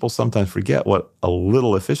is people sometimes forget what a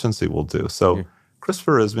little efficiency will do. So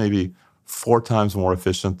CRISPR is maybe 4 times more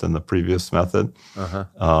efficient than the previous method.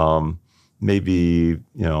 Maybe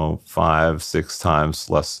 5-6 times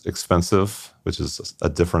less expensive, which is a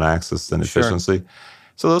different axis than efficiency.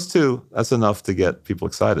 So those two, that's enough to get people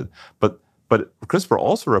excited. But CRISPR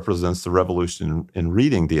also represents the revolution in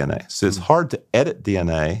reading DNA. So it's hard to edit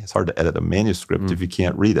DNA. It's hard to edit a manuscript if you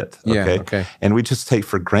can't read it. Okay? And we just take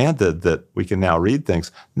for granted that we can now read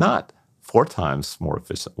things, not 4 times more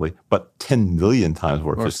efficiently, but 10 million times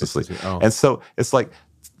more efficiently. And so it's like,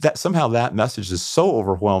 that somehow that message is so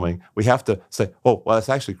overwhelming, we have to say, well, it's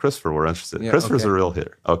actually CRISPR we're interested in. CRISPR is a real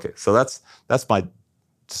hitter. Okay, so that's my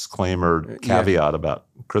disclaimer caveat about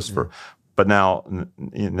CRISPR. But now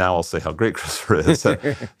I'll say how great CRISPR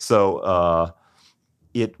is. So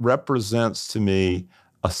it represents to me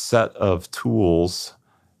a set of tools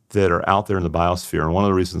that are out there in the biosphere. And one of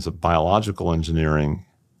the reasons that biological engineering,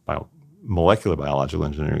 molecular biological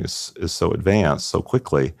engineering is so advanced so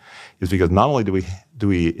quickly is because not only do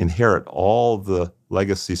we inherit all the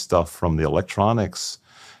legacy stuff from the electronics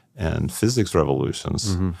and physics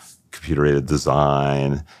revolutions, computer-aided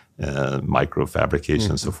design, microfabrication,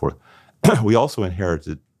 and so forth, we also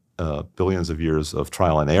inherited billions of years of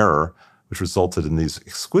trial and error, which resulted in these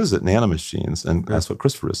exquisite nanomachines. And that's what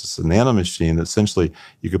CRISPR is. It's a nanomachine that essentially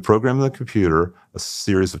you could program in the computer a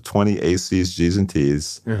series of 20 ACs, Gs, and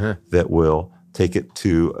Ts that will take it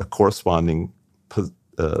to a corresponding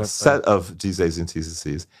set of Gs, As, and Ts, and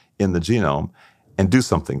Cs in the genome and do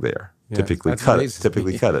something there. Yeah, typically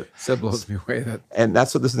cut it. That blows me away. And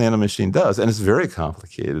that's what this nanomachine does. And it's very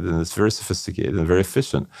complicated, and it's very sophisticated and very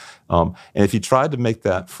efficient. And if you tried to make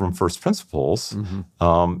that from first principles,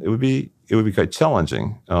 it would be quite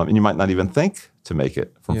challenging. And you might not even think to make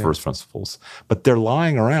it from first principles. But they're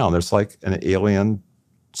lying around. There's like an alien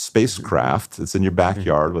spacecraft that's in your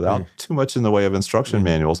backyard without too much in the way of instruction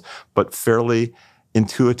manuals, but fairly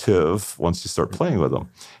intuitive once you start playing with them.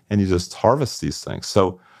 And you just harvest these things.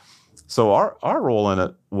 So our role in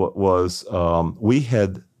it was we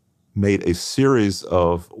had made a series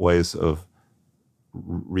of ways of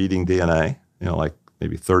reading DNA, like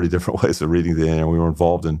maybe 30 different ways of reading DNA, and we were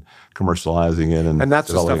involved in commercializing it. And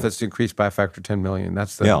that's the stuff that's increased by a factor 10 million.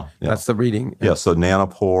 That's the reading. Yeah, so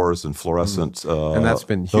nanopores and fluorescent. And that's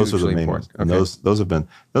been hugely important. Okay. And those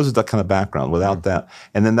are that kind of background. Without that,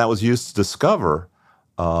 and then that was used to discover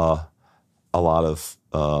a lot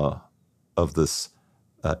of this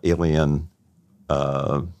alien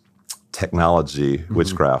technology,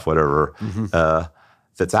 witchcraft, whatever,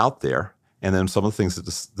 that's out there. And then some of the things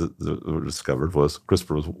that were discovered was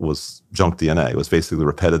CRISPR was junk DNA. It was basically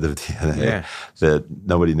repetitive DNA that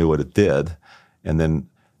nobody knew what it did. And then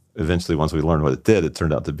eventually, once we learned what it did, it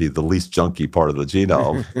turned out to be the least junky part of the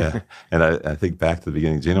genome. And I think back to the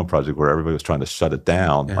beginning of the Genome Project where everybody was trying to shut it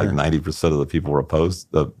down. Like 90% of the people were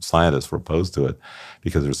opposed, the scientists were opposed to it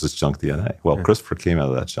because there's this junk DNA. Well, CRISPR came out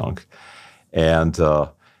of that junk.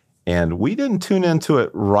 And we didn't tune into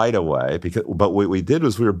it right away, but what we did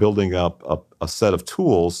was we were building up a set of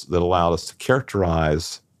tools that allowed us to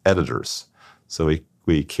characterize editors. So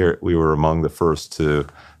we were among the first to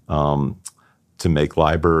make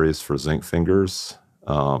libraries for zinc fingers.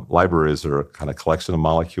 Libraries are a kind of collection of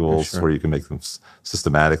molecules where you can make them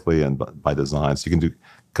systematically and by design. So you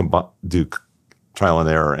can do trial and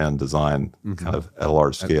error and design kind of at a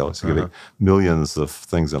large scale. So you can make millions of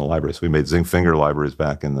things in a library. So we made zinc finger libraries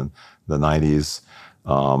back in the 90s,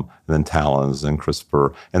 and then TALENs and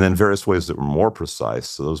CRISPR, and then various ways that were more precise.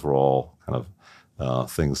 So those were all kind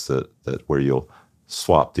of things that where you'll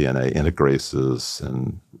swap DNA integrases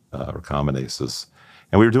and recombinases.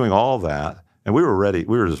 And we were doing all that. And we were ready.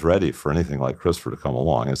 We were just ready for anything like CRISPR to come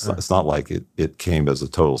along. It's not like it came as a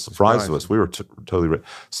total surprise to us. We were totally ready.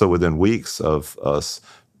 So within weeks of us,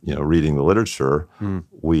 reading the literature,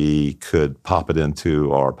 we could pop it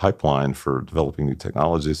into our pipeline for developing new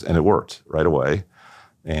technologies, and it worked right away.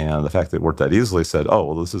 And the fact that it worked that easily said, "Oh,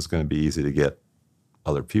 well, this is going to be easy to get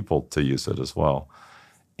other people to use it as well."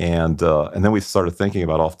 And then we started thinking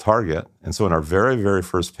about off-target. And so in our very, very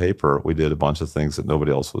first paper, we did a bunch of things that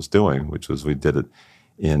nobody else was doing, which was we did it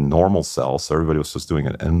in normal cells. So everybody was just doing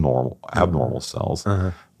it in abnormal cells.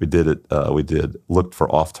 We looked for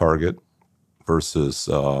off-target versus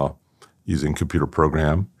using computer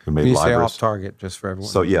program. We made libraries. Say off-target, just for everyone.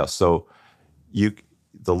 So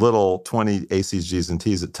the little 20 ACs, Gs, and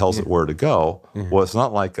Ts that tells it where to go, well, it's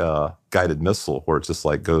not like a guided missile where it just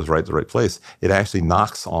like goes right to the right place. It actually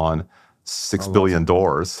knocks on 6 billion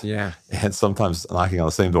doors, and sometimes knocking on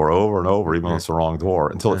the same door over and over, even though it's the wrong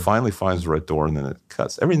door, until it finally finds the right door, and then it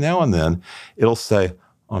cuts. Every now and then, it'll say,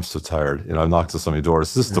 "Oh, I'm so tired. I've knocked on so many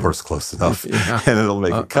doors. This door's close enough," and it'll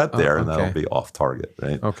make a cut there, and that'll be off target,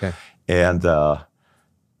 right? Okay. And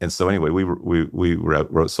so anyway, we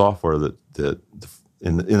wrote software that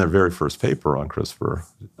in their very first paper on CRISPR.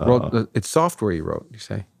 It's software you wrote, you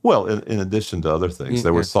say? Well, in addition to other things,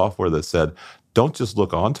 there was software that said, don't just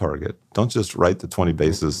look on target. Don't just write the 20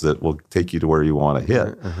 bases that will take you to where you want to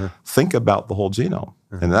hit. Think about the whole genome.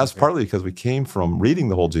 And that's partly because we came from reading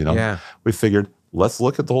the whole genome. We figured, let's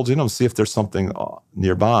look at the whole genome, see if there's something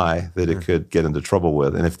nearby that it could get into trouble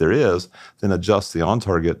with. And if there is, then adjust the on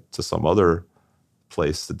target to some other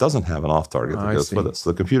place that doesn't have an off target that goes with it.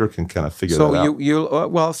 So the computer can kind of figure that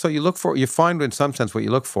out. So you find in some sense what you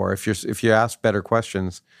look for. If you ask better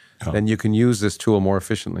questions, then you can use this tool more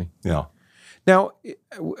efficiently. Yeah. Now,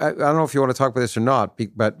 I don't know if you want to talk about this or not,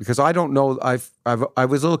 but because I don't know, I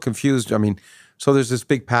was a little confused. I mean, so there's this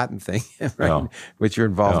big patent thing, right, which you're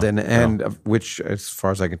involved in, and which, as far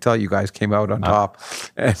as I can tell, you guys came out on top.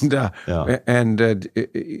 And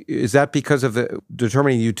is that because of the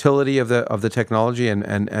determining the utility of the technology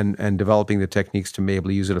and developing the techniques to be able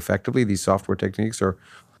to use it effectively, these software techniques, or?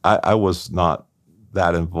 I was not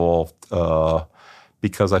that involved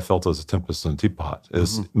because I felt it was a tempest in a teapot.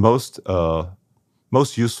 Most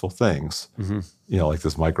useful things, like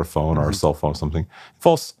this microphone or a cell phone or something,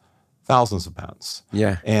 involves thousands of patents.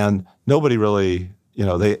 Yeah. And nobody really,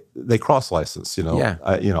 they cross-license. We'll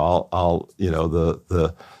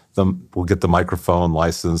get the microphone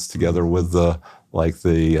license together with the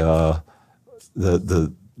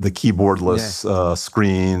keyboardless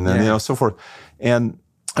screen and so forth. And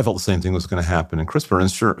I felt the same thing was going to happen in CRISPR. And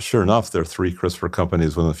sure enough, there are 3 CRISPR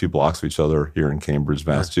companies within a few blocks of each other here in Cambridge,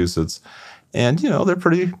 Massachusetts. And, they're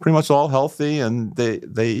pretty much all healthy, and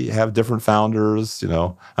they have different founders.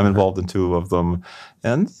 I'm involved in 2 of them.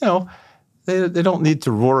 And, they don't need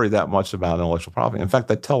to worry that much about intellectual property. In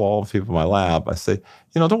fact, I tell all the people in my lab, I say,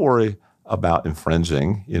 don't worry about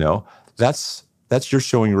infringing. That's you're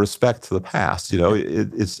showing respect to the past.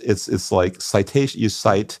 It's like citation. You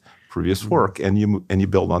cite previous work, and you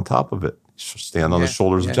build on top of it. You stand on the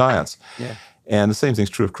shoulders of giants. Yeah. And the same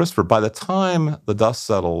thing's true of CRISPR. By the time the dust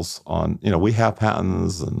settles on, we have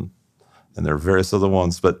patents and there are various other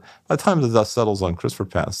ones, but by the time the dust settles on CRISPR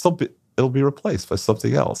patents, it'll be replaced by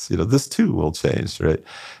something else. This too will change, right?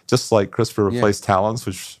 Just like CRISPR replaced talons,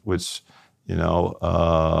 which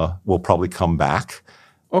will probably come back.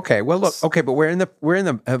 Okay. Well, look. Okay, but we're in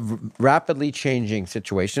the rapidly changing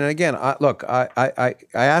situation. And again, I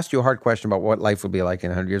asked you a hard question about what life would be like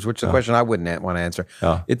in 100 years, which is a question I wouldn't want to answer.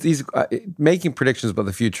 Yeah. Making predictions about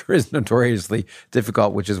the future is notoriously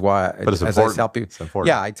difficult, which is why, but it's important. It's important.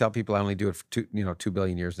 Yeah, I tell people I only do it for 2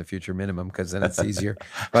 billion years in the future minimum, because then it's easier.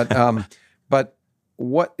 But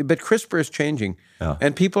CRISPR is changing,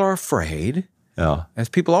 and people are afraid, as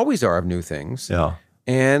people always are, of new things. Yeah.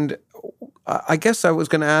 And I guess I was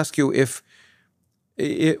going to ask you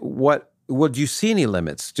would you see any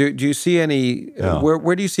limits? Do you see any,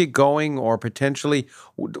 where do you see it going, or potentially,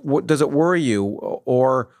 does it worry you,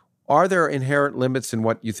 or are there inherent limits in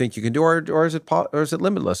what you think you can do, or is it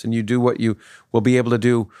limitless and you do what you will be able to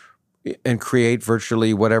do and create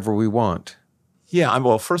virtually whatever we want? Yeah,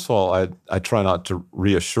 well, first of all, I try not to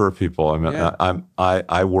reassure people. I mean,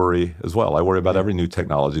 I worry as well. I worry about every new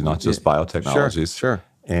technology, not just biotechnologies. Sure.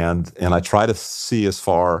 And I try to see as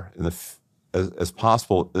far as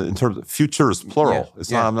possible in terms of futures, plural.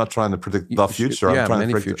 I'm not trying to predict the future. I'm trying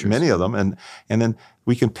to predict many of them, and then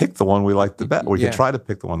we can pick the one we like the best. We can try to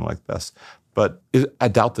pick the one we like the best. But I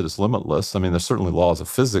doubt that it's limitless. I mean, there's certainly laws of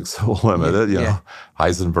physics that will limit it.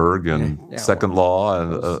 Heisenberg and second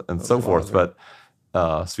law and so forth. But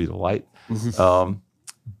speed of light.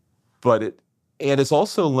 But it's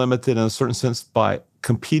also limited in a certain sense by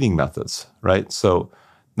competing methods, right? So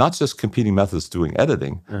not just competing methods doing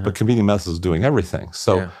editing, but competing methods doing everything.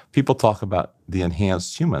 So people talk about the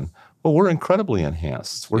enhanced human. Well, we're incredibly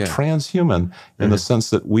enhanced. We're transhuman in the sense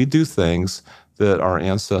that we do things that our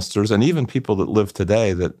ancestors and even people that live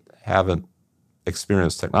today that haven't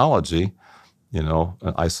experienced technology,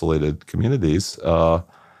 isolated communities,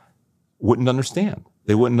 wouldn't understand.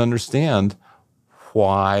 They wouldn't understand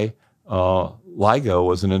why LIGO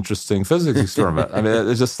was an interesting physics experiment. I mean,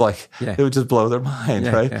 it's just like, it would just blow their mind,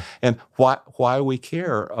 right? Yeah. And why we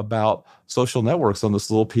care about social networks on this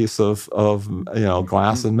little piece of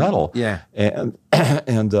glass and metal. Yeah. And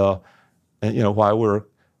why we're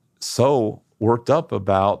so worked up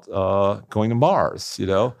about going to Mars,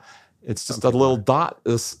 It's just a little dot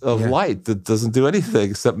of light that doesn't do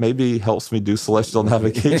anything except maybe helps me do celestial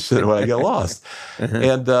navigation when I get lost.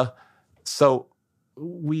 And so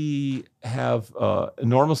we have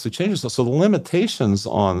enormously changed. So the limitations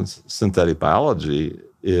on synthetic biology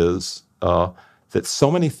is that so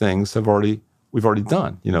many things we've already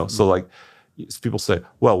done. So like people say,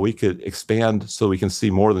 well, we could expand so we can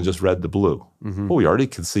see more than just red to blue. Well, we already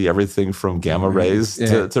can see everything from gamma rays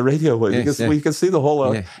to radio waves. We can see the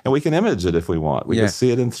whole, and we can image it if we want. We can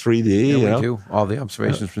see it in 3D. We do all the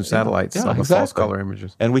observations from satellites, all the false color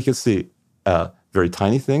images, and we can see very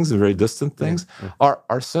tiny things and very distant things.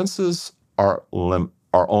 Our senses are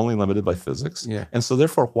only limited by physics, and so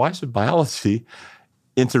therefore, why should biology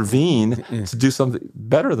intervene to do something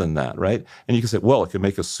better than that, right? And you can say, well, it can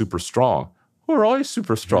make us super strong. we're always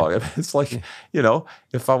super strong. I mean, it's like,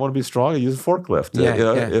 if I want to be strong, I use a forklift.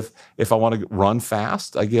 If I want to run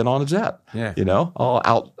fast, I get on a jet. Yeah.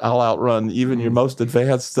 I'll outrun even your most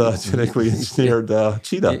advanced genetically engineered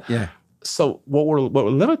cheetah. Yeah. So what we're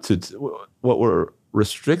limited to, what we're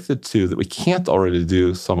restricted to that we can't already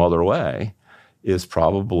do some other way is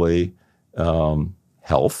probably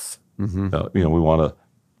health. Mm-hmm. We want to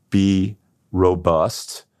be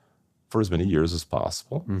robust for as many years as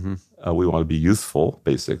possible. Mm-hmm. We want to be youthful,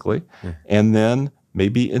 basically. Yeah. And then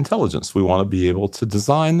maybe intelligence. We want to be able to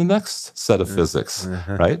design the next set of physics,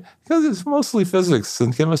 right? Because it's mostly physics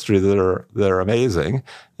and chemistry that are amazing.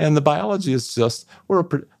 And the biology is just, we're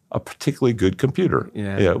a particularly good computer.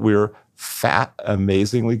 Yeah, we're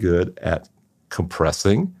amazingly good at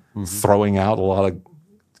compressing, throwing out a lot of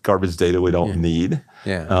garbage data we don't need.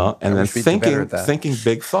 Yeah. And then thinking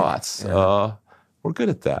big thoughts. Yeah. We're good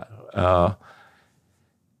at that.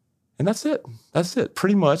 And that's it. That's it.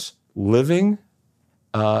 Pretty much living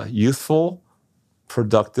youthful,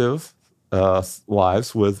 productive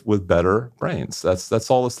lives with better brains. That's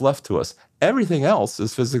all that's left to us. Everything else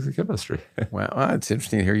is physics and chemistry. Wow, it's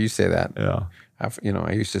interesting to hear you say that. Yeah.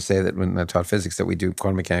 I used to say that when I taught physics that we do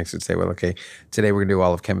quantum mechanics, I'd say, well, okay, today we're going to do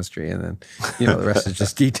all of chemistry, and then, the rest is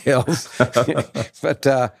just details.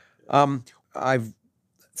 But I've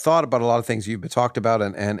thought about a lot of things you've talked about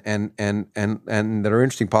and that are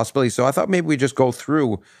interesting possibilities. So I thought maybe we just go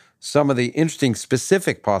through some of the interesting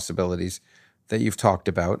specific possibilities that you've talked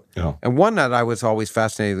about. Yeah. And one that I was always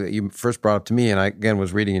fascinated that you first brought up to me, and I, again,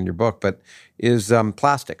 was reading in your book, but is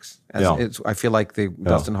plastics. I feel like the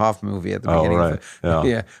Dustin Hoffman movie at the beginning. Right.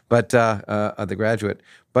 But The Graduate.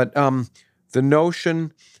 But the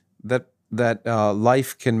notion that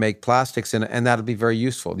life can make plastics, and that'll be very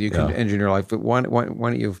useful. You can engineer life. But why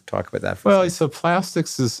don't you talk about that for a second? So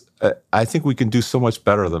plastics is, I think we can do so much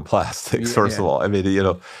better than plastics, first of all. I mean,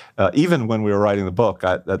 even when we were writing the book,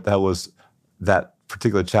 that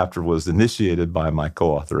particular chapter was initiated by my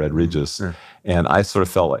co-author, Ed Regis. And I sort of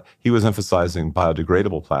felt like he was emphasizing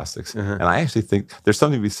biodegradable plastics. And I actually think there's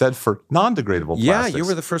something to be said for non-degradable plastics. Yeah, you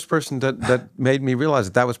were the first person that made me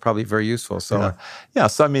realize that was probably very useful. So,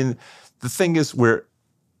 so I mean, the thing is, we're,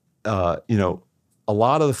 a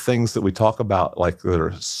lot of the things that we talk about, like that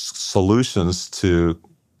are solutions to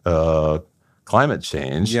climate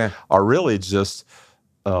change, are really just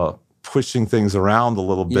pushing things around a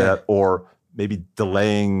little bit, or maybe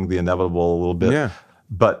delaying the inevitable a little bit. Yeah.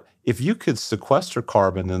 But if you could sequester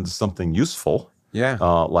carbon into something useful,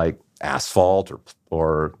 like asphalt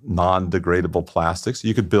or non-degradable plastics,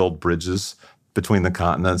 you could build bridges between the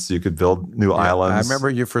continents. You could build new islands. I remember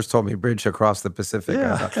you first told me bridge across the Pacific.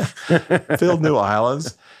 Build new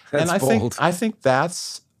islands. That's bold. I think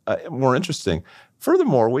that's more interesting.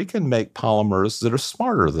 Furthermore, we can make polymers that are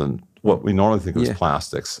smarter than what we normally think of as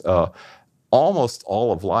plastics. Almost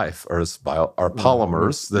all of life are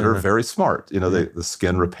polymers that are very smart. The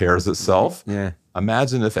skin repairs itself. Yeah.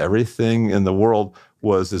 Imagine if everything in the world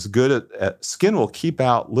was as good at skin will keep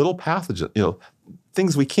out little pathogens,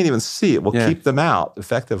 things we can't even see. It will keep them out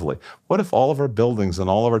effectively. What if all of our buildings and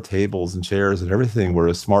all of our tables and chairs and everything were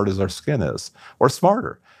as smart as our skin is, or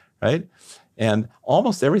smarter, right? And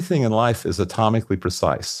almost everything in life is atomically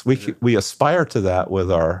precise. We aspire to that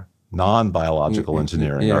with our non-biological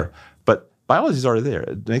engineering. But biology is already there.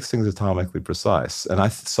 It makes things atomically precise. And I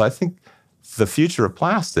think the future of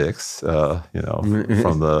plastics, from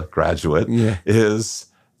The Graduate, is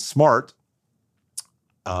smart,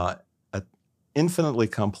 infinitely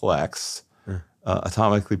complex,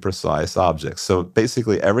 atomically precise objects. So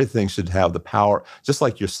basically everything should have the power, just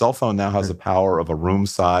like your cell phone now has the power of a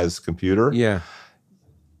room-sized computer. Yeah.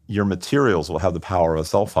 Your materials will have the power of a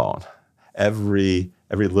cell phone. Every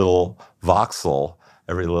little voxel,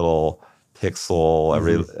 every little pixel,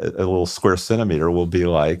 every a little square centimeter will be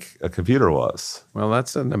like a computer was. Well,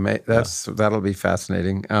 that'll be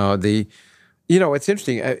fascinating. It's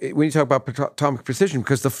interesting when you talk about atomic precision,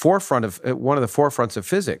 because one of the forefronts of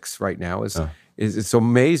physics right now is it's so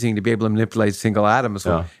amazing to be able to manipulate single atoms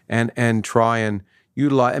and try and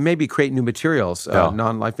utilize and maybe create new materials,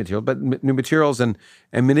 non-life material, but new materials and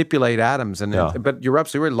manipulate atoms. But you're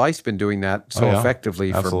absolutely right. Life's been doing that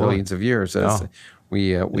effectively for billions of years.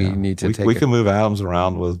 We need to take. We can move atoms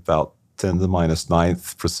around with about 10 to the minus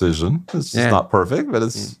ninth precision. It's not perfect, but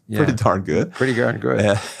it's pretty darn good. Pretty darn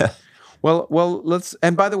good. Well, let's.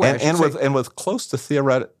 And by the way, and with close to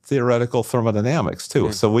theoretical thermodynamics too.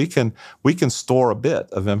 Yeah. So we can store a bit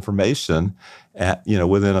of information at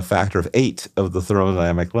within a factor of 8 of the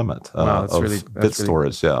thermodynamic limit bit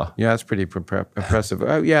storage. Yeah, that's pretty impressive.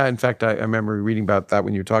 In fact, I remember reading about that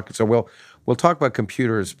when you were talking. So we'll talk about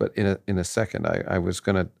computers, but in a second. I was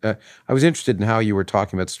interested in how you were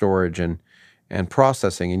talking about storage and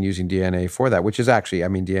processing and using DNA for that, which is actually, I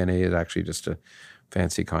mean, DNA is actually just a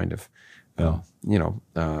fancy kind of,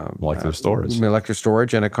 molecular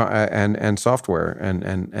storage, and software,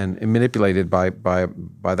 and manipulated by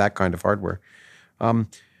that kind of hardware.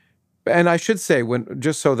 And I should say,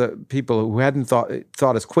 just so that people who hadn't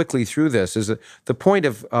thought as quickly through this, is that the point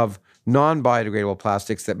of non-biodegradable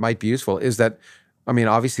plastics that might be useful is that, I mean,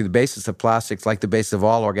 obviously the basis of plastics, like the basis of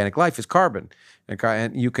all organic life, is carbon,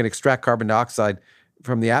 and you can extract carbon dioxide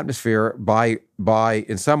from the atmosphere by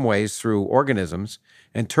in some ways through organisms,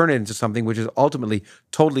 and turn it into something which is ultimately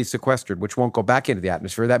totally sequestered, which won't go back into the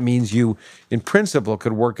atmosphere. That means you, in principle,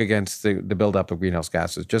 could work against the buildup of greenhouse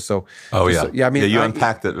gases. You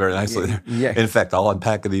unpacked it very nicely. Yeah. In fact, I'll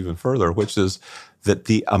unpack it even further, which is that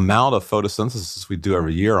the amount of photosynthesis we do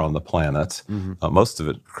every year on the planet, most of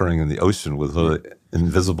it occurring in the ocean with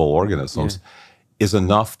invisible organisms, is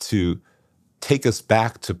enough to take us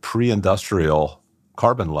back to pre-industrial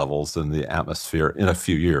carbon levels in the atmosphere in a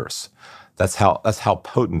few years. That's how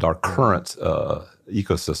potent our current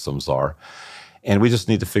ecosystems are, and we just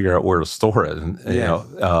need to figure out where to store it. And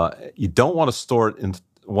you don't want to store it in.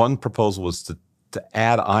 One proposal was to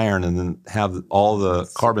add iron and then have all the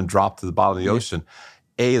carbon drop to the bottom of the ocean.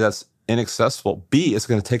 A, that's inaccessible. B, it's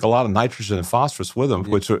going to take a lot of nitrogen and phosphorus with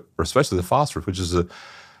them, or especially the phosphorus, which is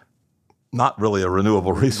not really a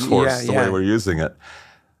renewable resource the way we're using it.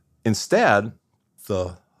 Instead,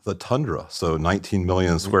 the tundra, so 19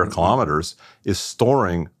 million square kilometers, is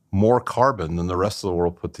storing more carbon than the rest of the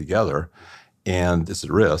world put together, and it's at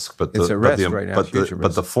risk. But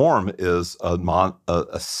the form is a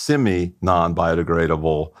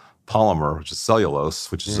semi-non-biodegradable polymer, which is cellulose,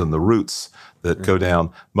 which is in the roots that go down.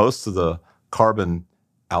 Most of the carbon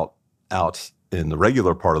out in the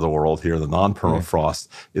regular part of the world here, the non-permafrost,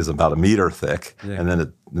 is about 1 meter thick, and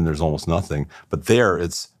then there's almost nothing. But there,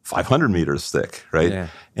 it's 500 meters thick, right? Yeah.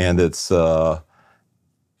 And this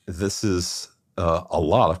is a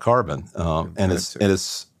lot of carbon, and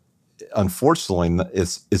it's unfortunately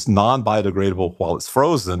it's non-biodegradable while it's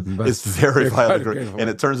frozen. But it's very biodegradable, and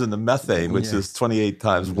it turns into methane, which is 28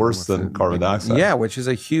 times worse than carbon dioxide. Yeah, which is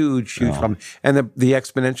a huge problem. And the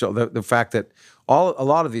exponential, the fact that a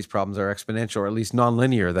lot of these problems are exponential, or at least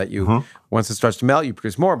nonlinear. That you once it starts to melt, you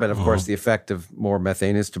produce more. But of course, the effect of more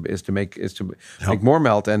methane is to make more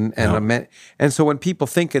melt. And so when people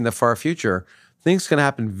think in the far future, things can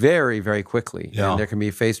happen very, very quickly, and there can be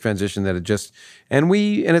a phase transition that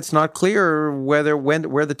and it's not clear where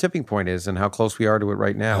the tipping point is and how close we are to it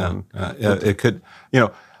right now. It could,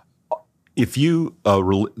 if you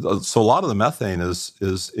so a lot of the methane is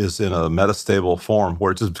in a metastable form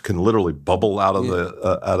where it just can literally bubble out of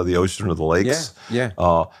the ocean or the lakes.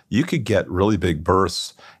 You could get really big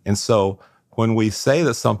bursts, and so when we say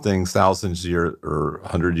that something's thousands of years or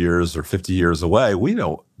 100 years or 50 years away, we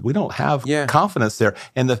don't have confidence there.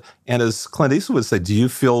 And as Clint Eastwood would say, "Do you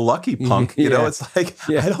feel lucky, punk?" It's like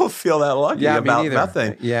I don't feel that lucky about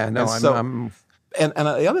methane. Yeah, no, and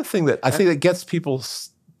the other thing that I think that gets people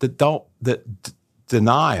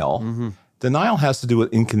denial. Denial has to do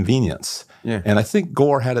with inconvenience. And I think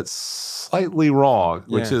Gore had it slightly wrong,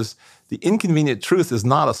 which is the inconvenient truth is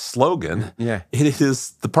not a slogan. It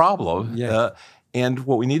is the problem. And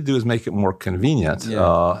what we need to do is make it more convenient.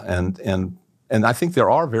 And I think there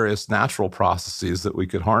are various natural processes that we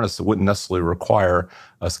could harness that wouldn't necessarily require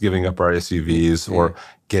us giving up our SUVs or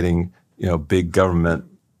getting big government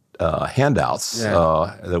handouts.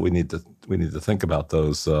 That we need to think about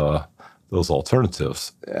those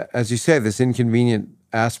alternatives. As you say, this inconvenient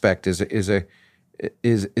aspect is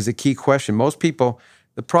a key question. Most people.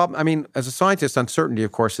 The problem, I mean, as a scientist, uncertainty,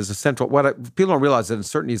 of course, is a central. People don't realize that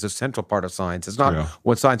uncertainty is a central part of science. It's not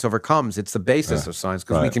what science overcomes; it's the basis of science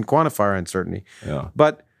because we can quantify our uncertainty.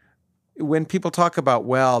 But when people talk about,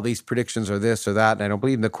 well, these predictions are this or that, and I don't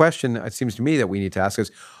believe in the question, it seems to me that we need to ask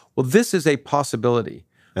is, well, this is a possibility.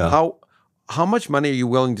 How much money are you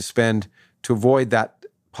willing to spend to avoid that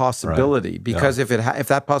possibility? Because if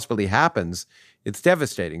that possibility happens, it's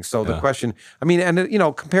devastating. So the question, I mean, and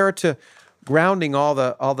compare it to grounding all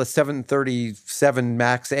the 737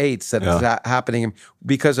 MAX 8s that is happening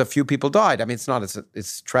because a few people died. I mean,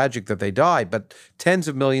 it's tragic that they died, but tens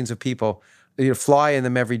of millions of people fly in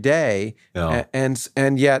them every day,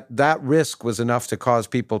 and yet that risk was enough to cause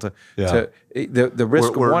people to the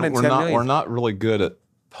risk of 1 in 10 million. We're not really good at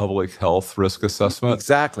public health risk assessment.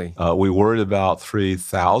 Exactly. We worried about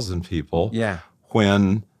 3,000 people.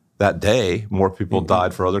 When that day more people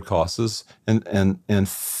died for other causes, and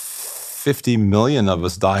 50 million of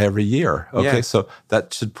us die every year. So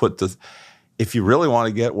that should put if you really want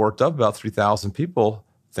to get worked up about 3,000 people,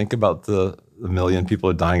 think about the million people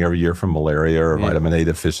are dying every year from malaria or vitamin A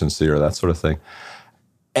deficiency or that sort of thing.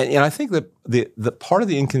 And I think that the part of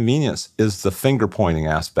the inconvenience is the finger pointing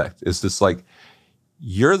aspect. It's just like,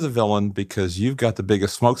 you're the villain because you've got the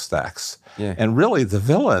biggest smokestacks. Yeah. And really, the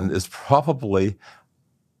villain is probably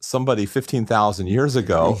somebody 15,000 years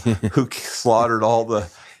ago who slaughtered all the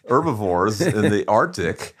herbivores in the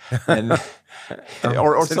Arctic, and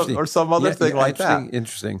or some other thing like that.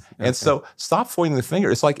 Interesting. Okay. And so, stop pointing the finger.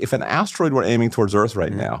 It's like if an asteroid were aiming towards Earth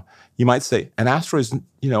right now, you might say, an asteroid's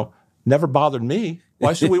never bothered me.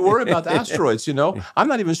 Why should we worry about the asteroids? I'm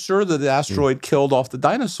not even sure that the asteroid killed off the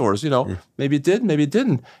dinosaurs. Maybe it did, maybe it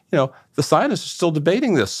didn't. The scientists are still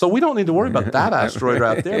debating this. So we don't need to worry about that asteroid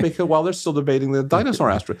out there because while they're still debating the dinosaur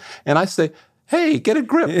asteroid. And I say, hey, get a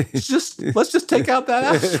grip. Let's just take out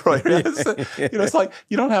that asteroid. It's like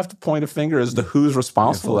you don't have to point a finger as to who's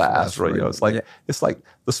responsible for that asteroid. It's like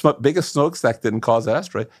the biggest smokestack didn't cause that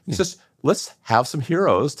asteroid. It's just let's have some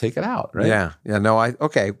heroes take it out, right? Yeah. No.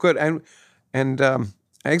 Okay. Good. And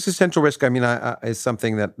existential risk, is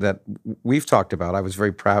something that we've talked about. I was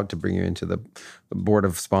very proud to bring you into the board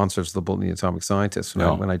of sponsors of the Bulletin of Atomic Scientists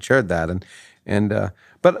when I chaired that.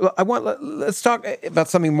 But let's talk about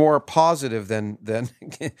something more positive than this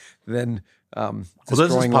is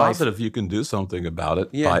positive. You can do something about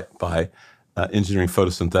it by engineering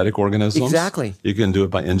photosynthetic organisms. Exactly. You can do it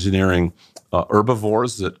by engineering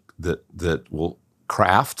herbivores that will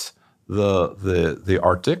craft the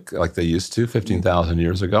Arctic like they used to 15,000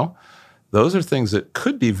 years ago. Those are things that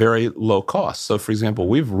could be very low cost. So, for example,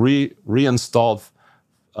 we've reinstalled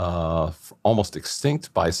almost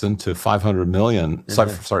extinct bison to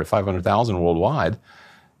 500,000 worldwide,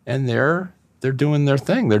 and they're doing their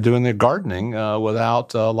thing. They're doing their gardening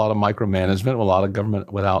without a lot of micromanagement,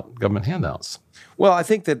 without government handouts. Well, I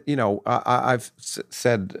think that I've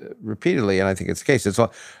said repeatedly, and I think it's the case.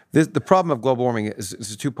 The problem of global warming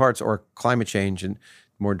is two parts, or climate change, and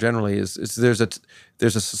more generally is there's a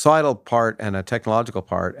societal part and a technological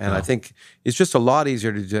part, and I think it's just a lot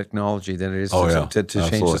easier to do technology than it is to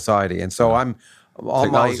change society. And so all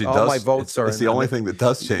my votes are. It's the only thing that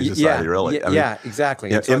does change society, really.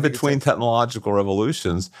 Exactly. In between technological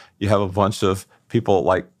revolutions, you have a bunch of people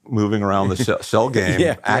like moving around the shell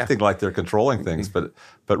game, acting like they're controlling things, but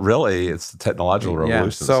really it's the technological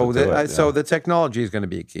revolution. So the technology is going to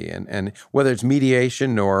be key, and whether it's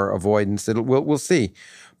mediation or avoidance, we'll see.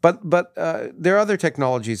 But there are other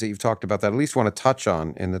technologies that you've talked about that I at least want to touch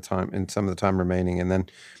on in some of the time remaining, and then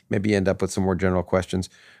maybe end up with some more general questions.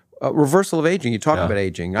 Reversal of aging. You talk about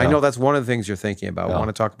aging. I know that's one of the things you're thinking about. I want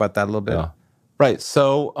to talk about that a little bit. Right.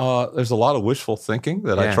 So there's a lot of wishful thinking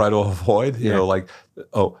that I try to avoid.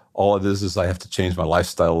 All it is I have to change my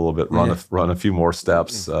lifestyle a little bit, run a few more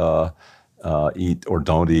steps, eat or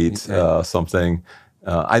don't eat something.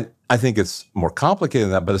 I think it's more complicated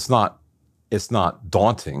than that, but it's not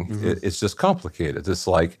daunting. It's just complicated. It's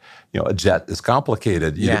like, a jet is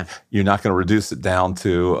complicated. You're not going to reduce it down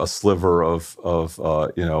to a sliver of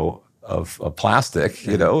plastic.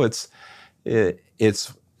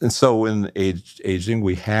 And so in aging,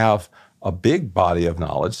 we have a big body of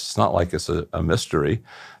knowledge. It's not like it's a mystery.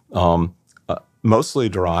 Mostly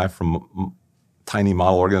derived from tiny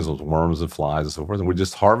model organisms, worms and flies and so forth. And we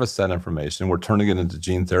just harvest that information. We're turning it into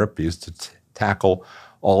gene therapies to tackle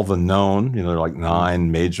all the known, there are like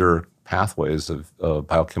 9 major pathways of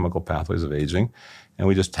biochemical pathways of aging. And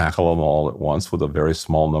we just tackle them all at once with a very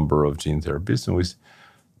small number of gene therapies. And we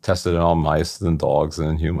tested it on mice, then dogs, and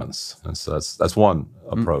then humans. And so that's one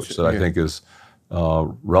approach that I think is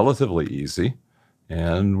relatively easy,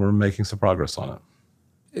 and we're making some progress on it.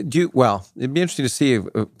 It'd be interesting to see if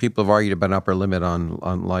people have argued about an upper limit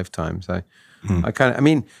on lifetimes.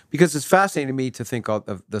 Because it's fascinating to me to think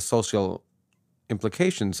of the social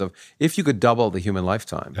implications of if you could double the human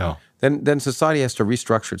lifetime, then society has to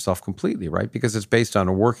restructure itself completely, right? Because it's based on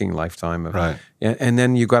a working lifetime, and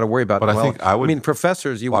then you got to worry about. But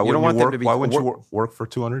professors, you don't want them to be. Why wouldn't you work for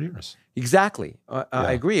 200 years? Exactly,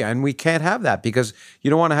 I agree, and we can't have that because you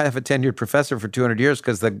don't want to have a tenured professor for 200 years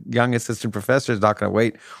because the young assistant professor is not going to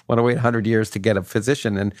want to wait 100 years to get a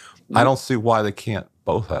physician. And I don't see why they can't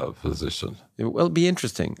both have a physician. Well, it'll be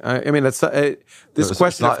interesting. It's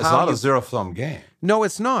question. It's not a zero-sum game. No,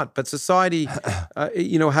 it's not. But society,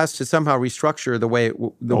 has to somehow restructure the way it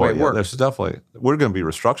works. There's definitely. We're going to be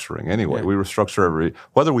restructuring anyway. Yeah. We restructure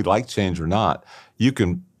whether we like change or not.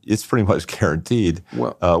 It's pretty much guaranteed.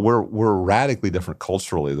 Well, we're radically different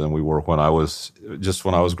culturally than we were when I was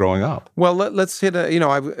growing up. Well, let's hit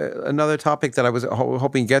another topic that I was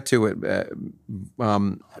hoping to get to,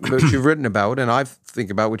 which you've written about and I think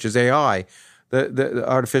about, which is AI. the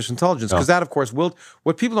artificial intelligence, because that, of course, will.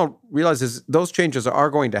 What people don't realize is those changes are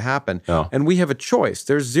going to happen, and we have a choice.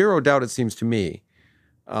 There's zero doubt, it seems to me.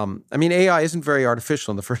 I mean, AI isn't very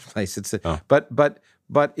artificial in the first place.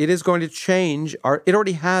 But it is going to change it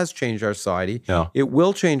already has changed our society. It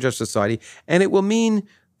will change our society, and it will mean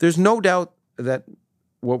there's no doubt that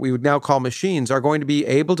what we would now call machines are going to be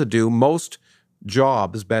able to do most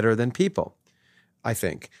jobs better than people, I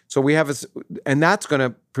think. So we have and that's going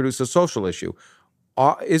to produce a social issue.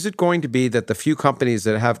 Is it going to be that the few companies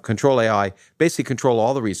that have control AI basically control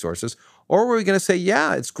all the resources? Or are we going to say,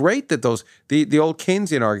 yeah, it's great that the old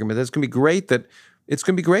Keynesian argument, that it's going to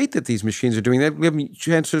be great that these machines are doing that. We have a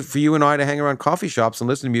chance for you and I to hang around coffee shops and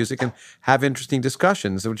listen to music and have interesting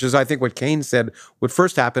discussions, which is, I think, what Keynes said would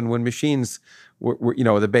first happen when machines were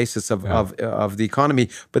the basis of the economy.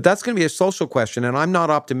 But that's going to be a social question, and I'm not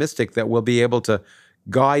optimistic that we'll be able to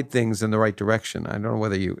guide things in the right direction. I don't know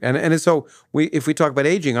whether you and so if we talk about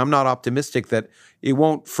aging, I'm not optimistic that it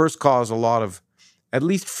won't first cause a lot of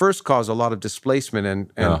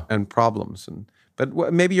displacement and problems. But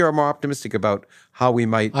maybe you're more optimistic about how we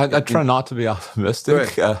might. I try not to be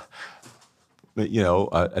optimistic. I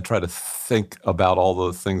try to think about all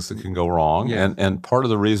the things that can go wrong, and part of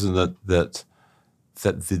the reason that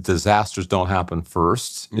the disasters don't happen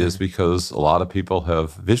first is because a lot of people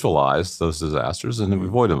have visualized those disasters and have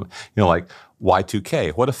avoided them. Like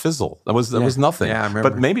Y2K, what a fizzle. That was nothing. Yeah, I remember.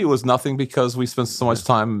 But maybe it was nothing because we spent so much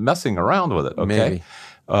time messing around with it. Okay, maybe.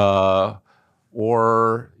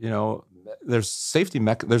 There's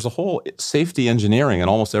there's a whole safety engineering in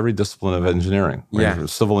almost every discipline of engineering. Right?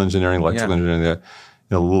 Civil engineering, electrical engineering,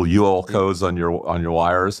 little UL codes on your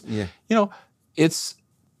wires. It's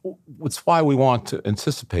why we want to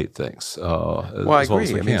anticipate things. I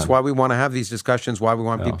agree. It's why we want to have these discussions, why we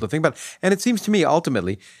want people to think about it. And it seems to me,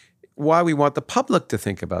 ultimately, why we want the public to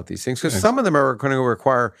think about these things, because some of them are going to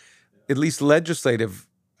require at least legislative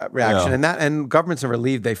reaction, and governments are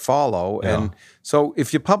relieved they follow. And so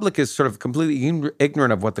if your public is sort of completely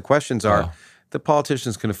ignorant of what the questions are, the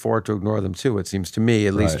politicians can afford to ignore them too, it seems to me,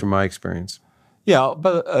 at least from my experience. Yeah,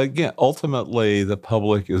 but again, ultimately, the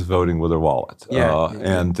public is voting with their wallet.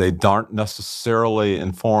 And they aren't necessarily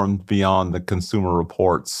informed beyond the Consumer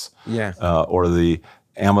Reports or the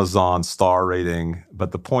Amazon star rating.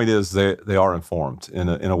 But the point is they are informed in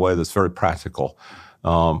a way that's very practical.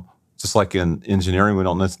 Just like in engineering, we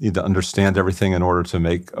don't need to understand everything in order to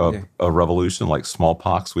make a revolution. Like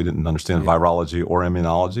smallpox, we didn't understand virology or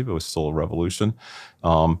immunology, but it was still a revolution.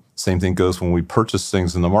 Same thing goes when we purchase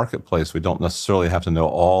things in the marketplace. We don't necessarily have to know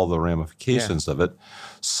all the ramifications of it.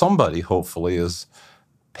 Somebody, hopefully, is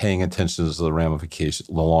paying attention to the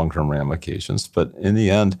long-term ramifications. But in the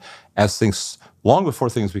end, long before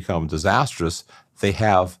things become disastrous, they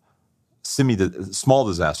have small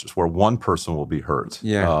disasters where one person will be hurt.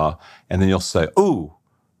 And then you'll say, oh,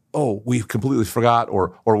 we completely forgot,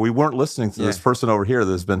 or we weren't listening to this person over here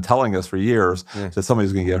that's been telling us for years that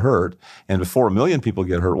somebody's going to get hurt. And before 1 million people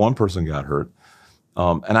get hurt, one person got hurt.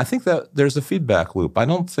 And I think that there's a feedback loop. I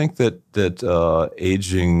don't think that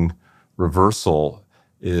aging reversal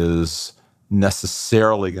is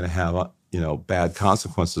necessarily going to have bad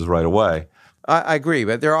consequences right away. I agree,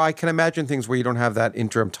 but I can imagine things where you don't have that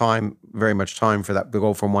interim time, very much time for that to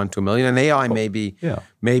go from 1 to 1 million. And AI may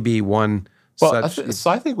be one. Well,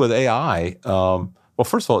 so I think with AI,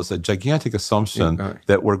 first of all, it's a gigantic assumption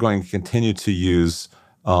that we're going to continue to use,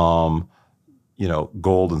 gold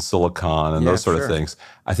and silicon and those sort of things.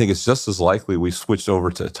 I think it's just as likely we switched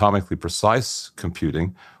over to atomically precise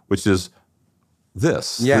computing, which is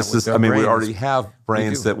this. We already have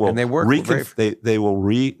brains that will and they work they will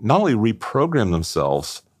not only reprogram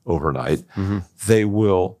themselves overnight, they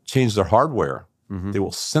will change their hardware. They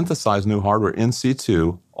will synthesize new hardware in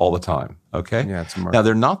situ all the time. Okay. Yeah, it's now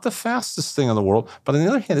they're not the fastest thing in the world, but on the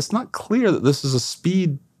other hand, it's not clear that this is a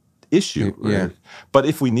speed issue. Right? But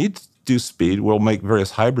if we need to do speed, we'll make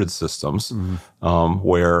various hybrid systems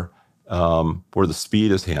where the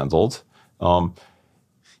speed is handled.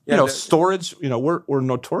 Storage. We're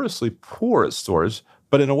notoriously poor at storage,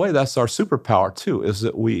 but in a way, that's our superpower too. Is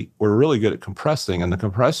that we're really good at compressing, and the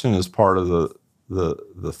compression is part of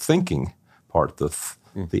the thinking part.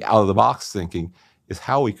 The out of the box thinking is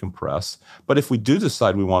how we compress. But if we do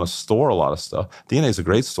decide we want to store a lot of stuff, DNA is a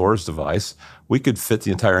great storage device. We could fit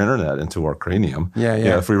the entire internet into our cranium.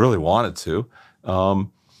 If we really wanted to.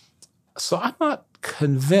 So I'm not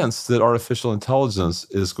convinced that artificial intelligence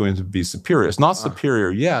is going to be superior. It's not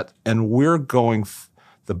superior yet, and we're going.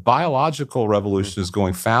 The biological revolution is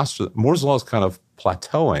going faster. Moore's law is kind of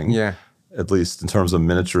plateauing, at least in terms of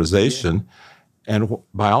miniaturization. And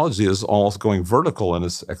biology is almost going vertical in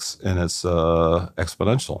its exponential.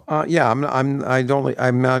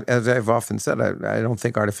 I'm not, as I've often said, I don't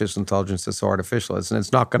think artificial intelligence is so artificial. And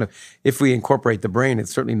it's not going to, if we incorporate the brain,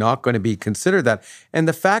 it's certainly not going to be considered that. And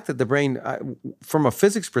the fact that the brain, from a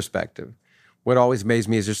physics perspective, what always amazed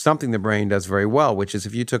me is there's something the brain does very well, which is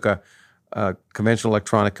if you took a conventional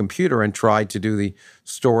electronic computer and tried to do the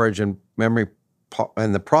storage and memory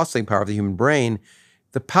and the processing power of the human brain,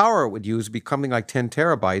 the power it would use would be something like 10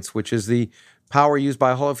 terabytes, which is the power used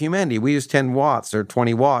by all of humanity. We use 10 watts or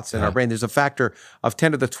 20 watts in our brain. There's a factor of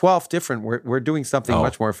 10 to the 12th different. We're doing something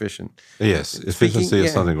much more efficient. Yes, efficiency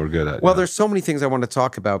is something we're good at. Well, there's so many things I want to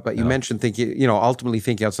talk about, but you mentioned ultimately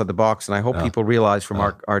thinking outside the box, and I hope people realize from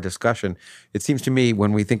our discussion, it seems to me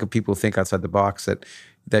when we think of people who think outside the box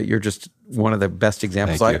that you're just one of the best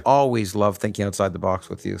examples. I always love thinking outside the box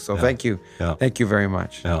with you. So thank you. Yeah. Thank you very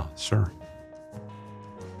much. Yeah, sure.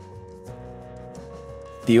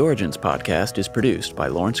 The Origins podcast is produced by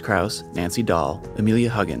Lawrence Krauss, Nancy Dahl, Amelia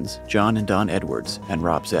Huggins, John and Don Edwards, and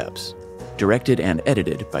Rob Zepps. Directed and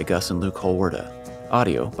edited by Gus and Luke Holwerda.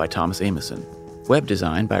 Audio by Thomas Amison. Web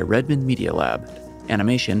design by Redmond Media Lab.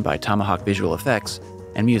 Animation by Tomahawk Visual Effects.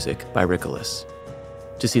 And music by Rickolas.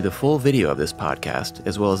 To see the full video of this podcast,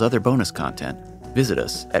 as well as other bonus content, visit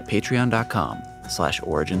us at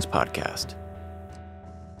patreon.com/originspodcast.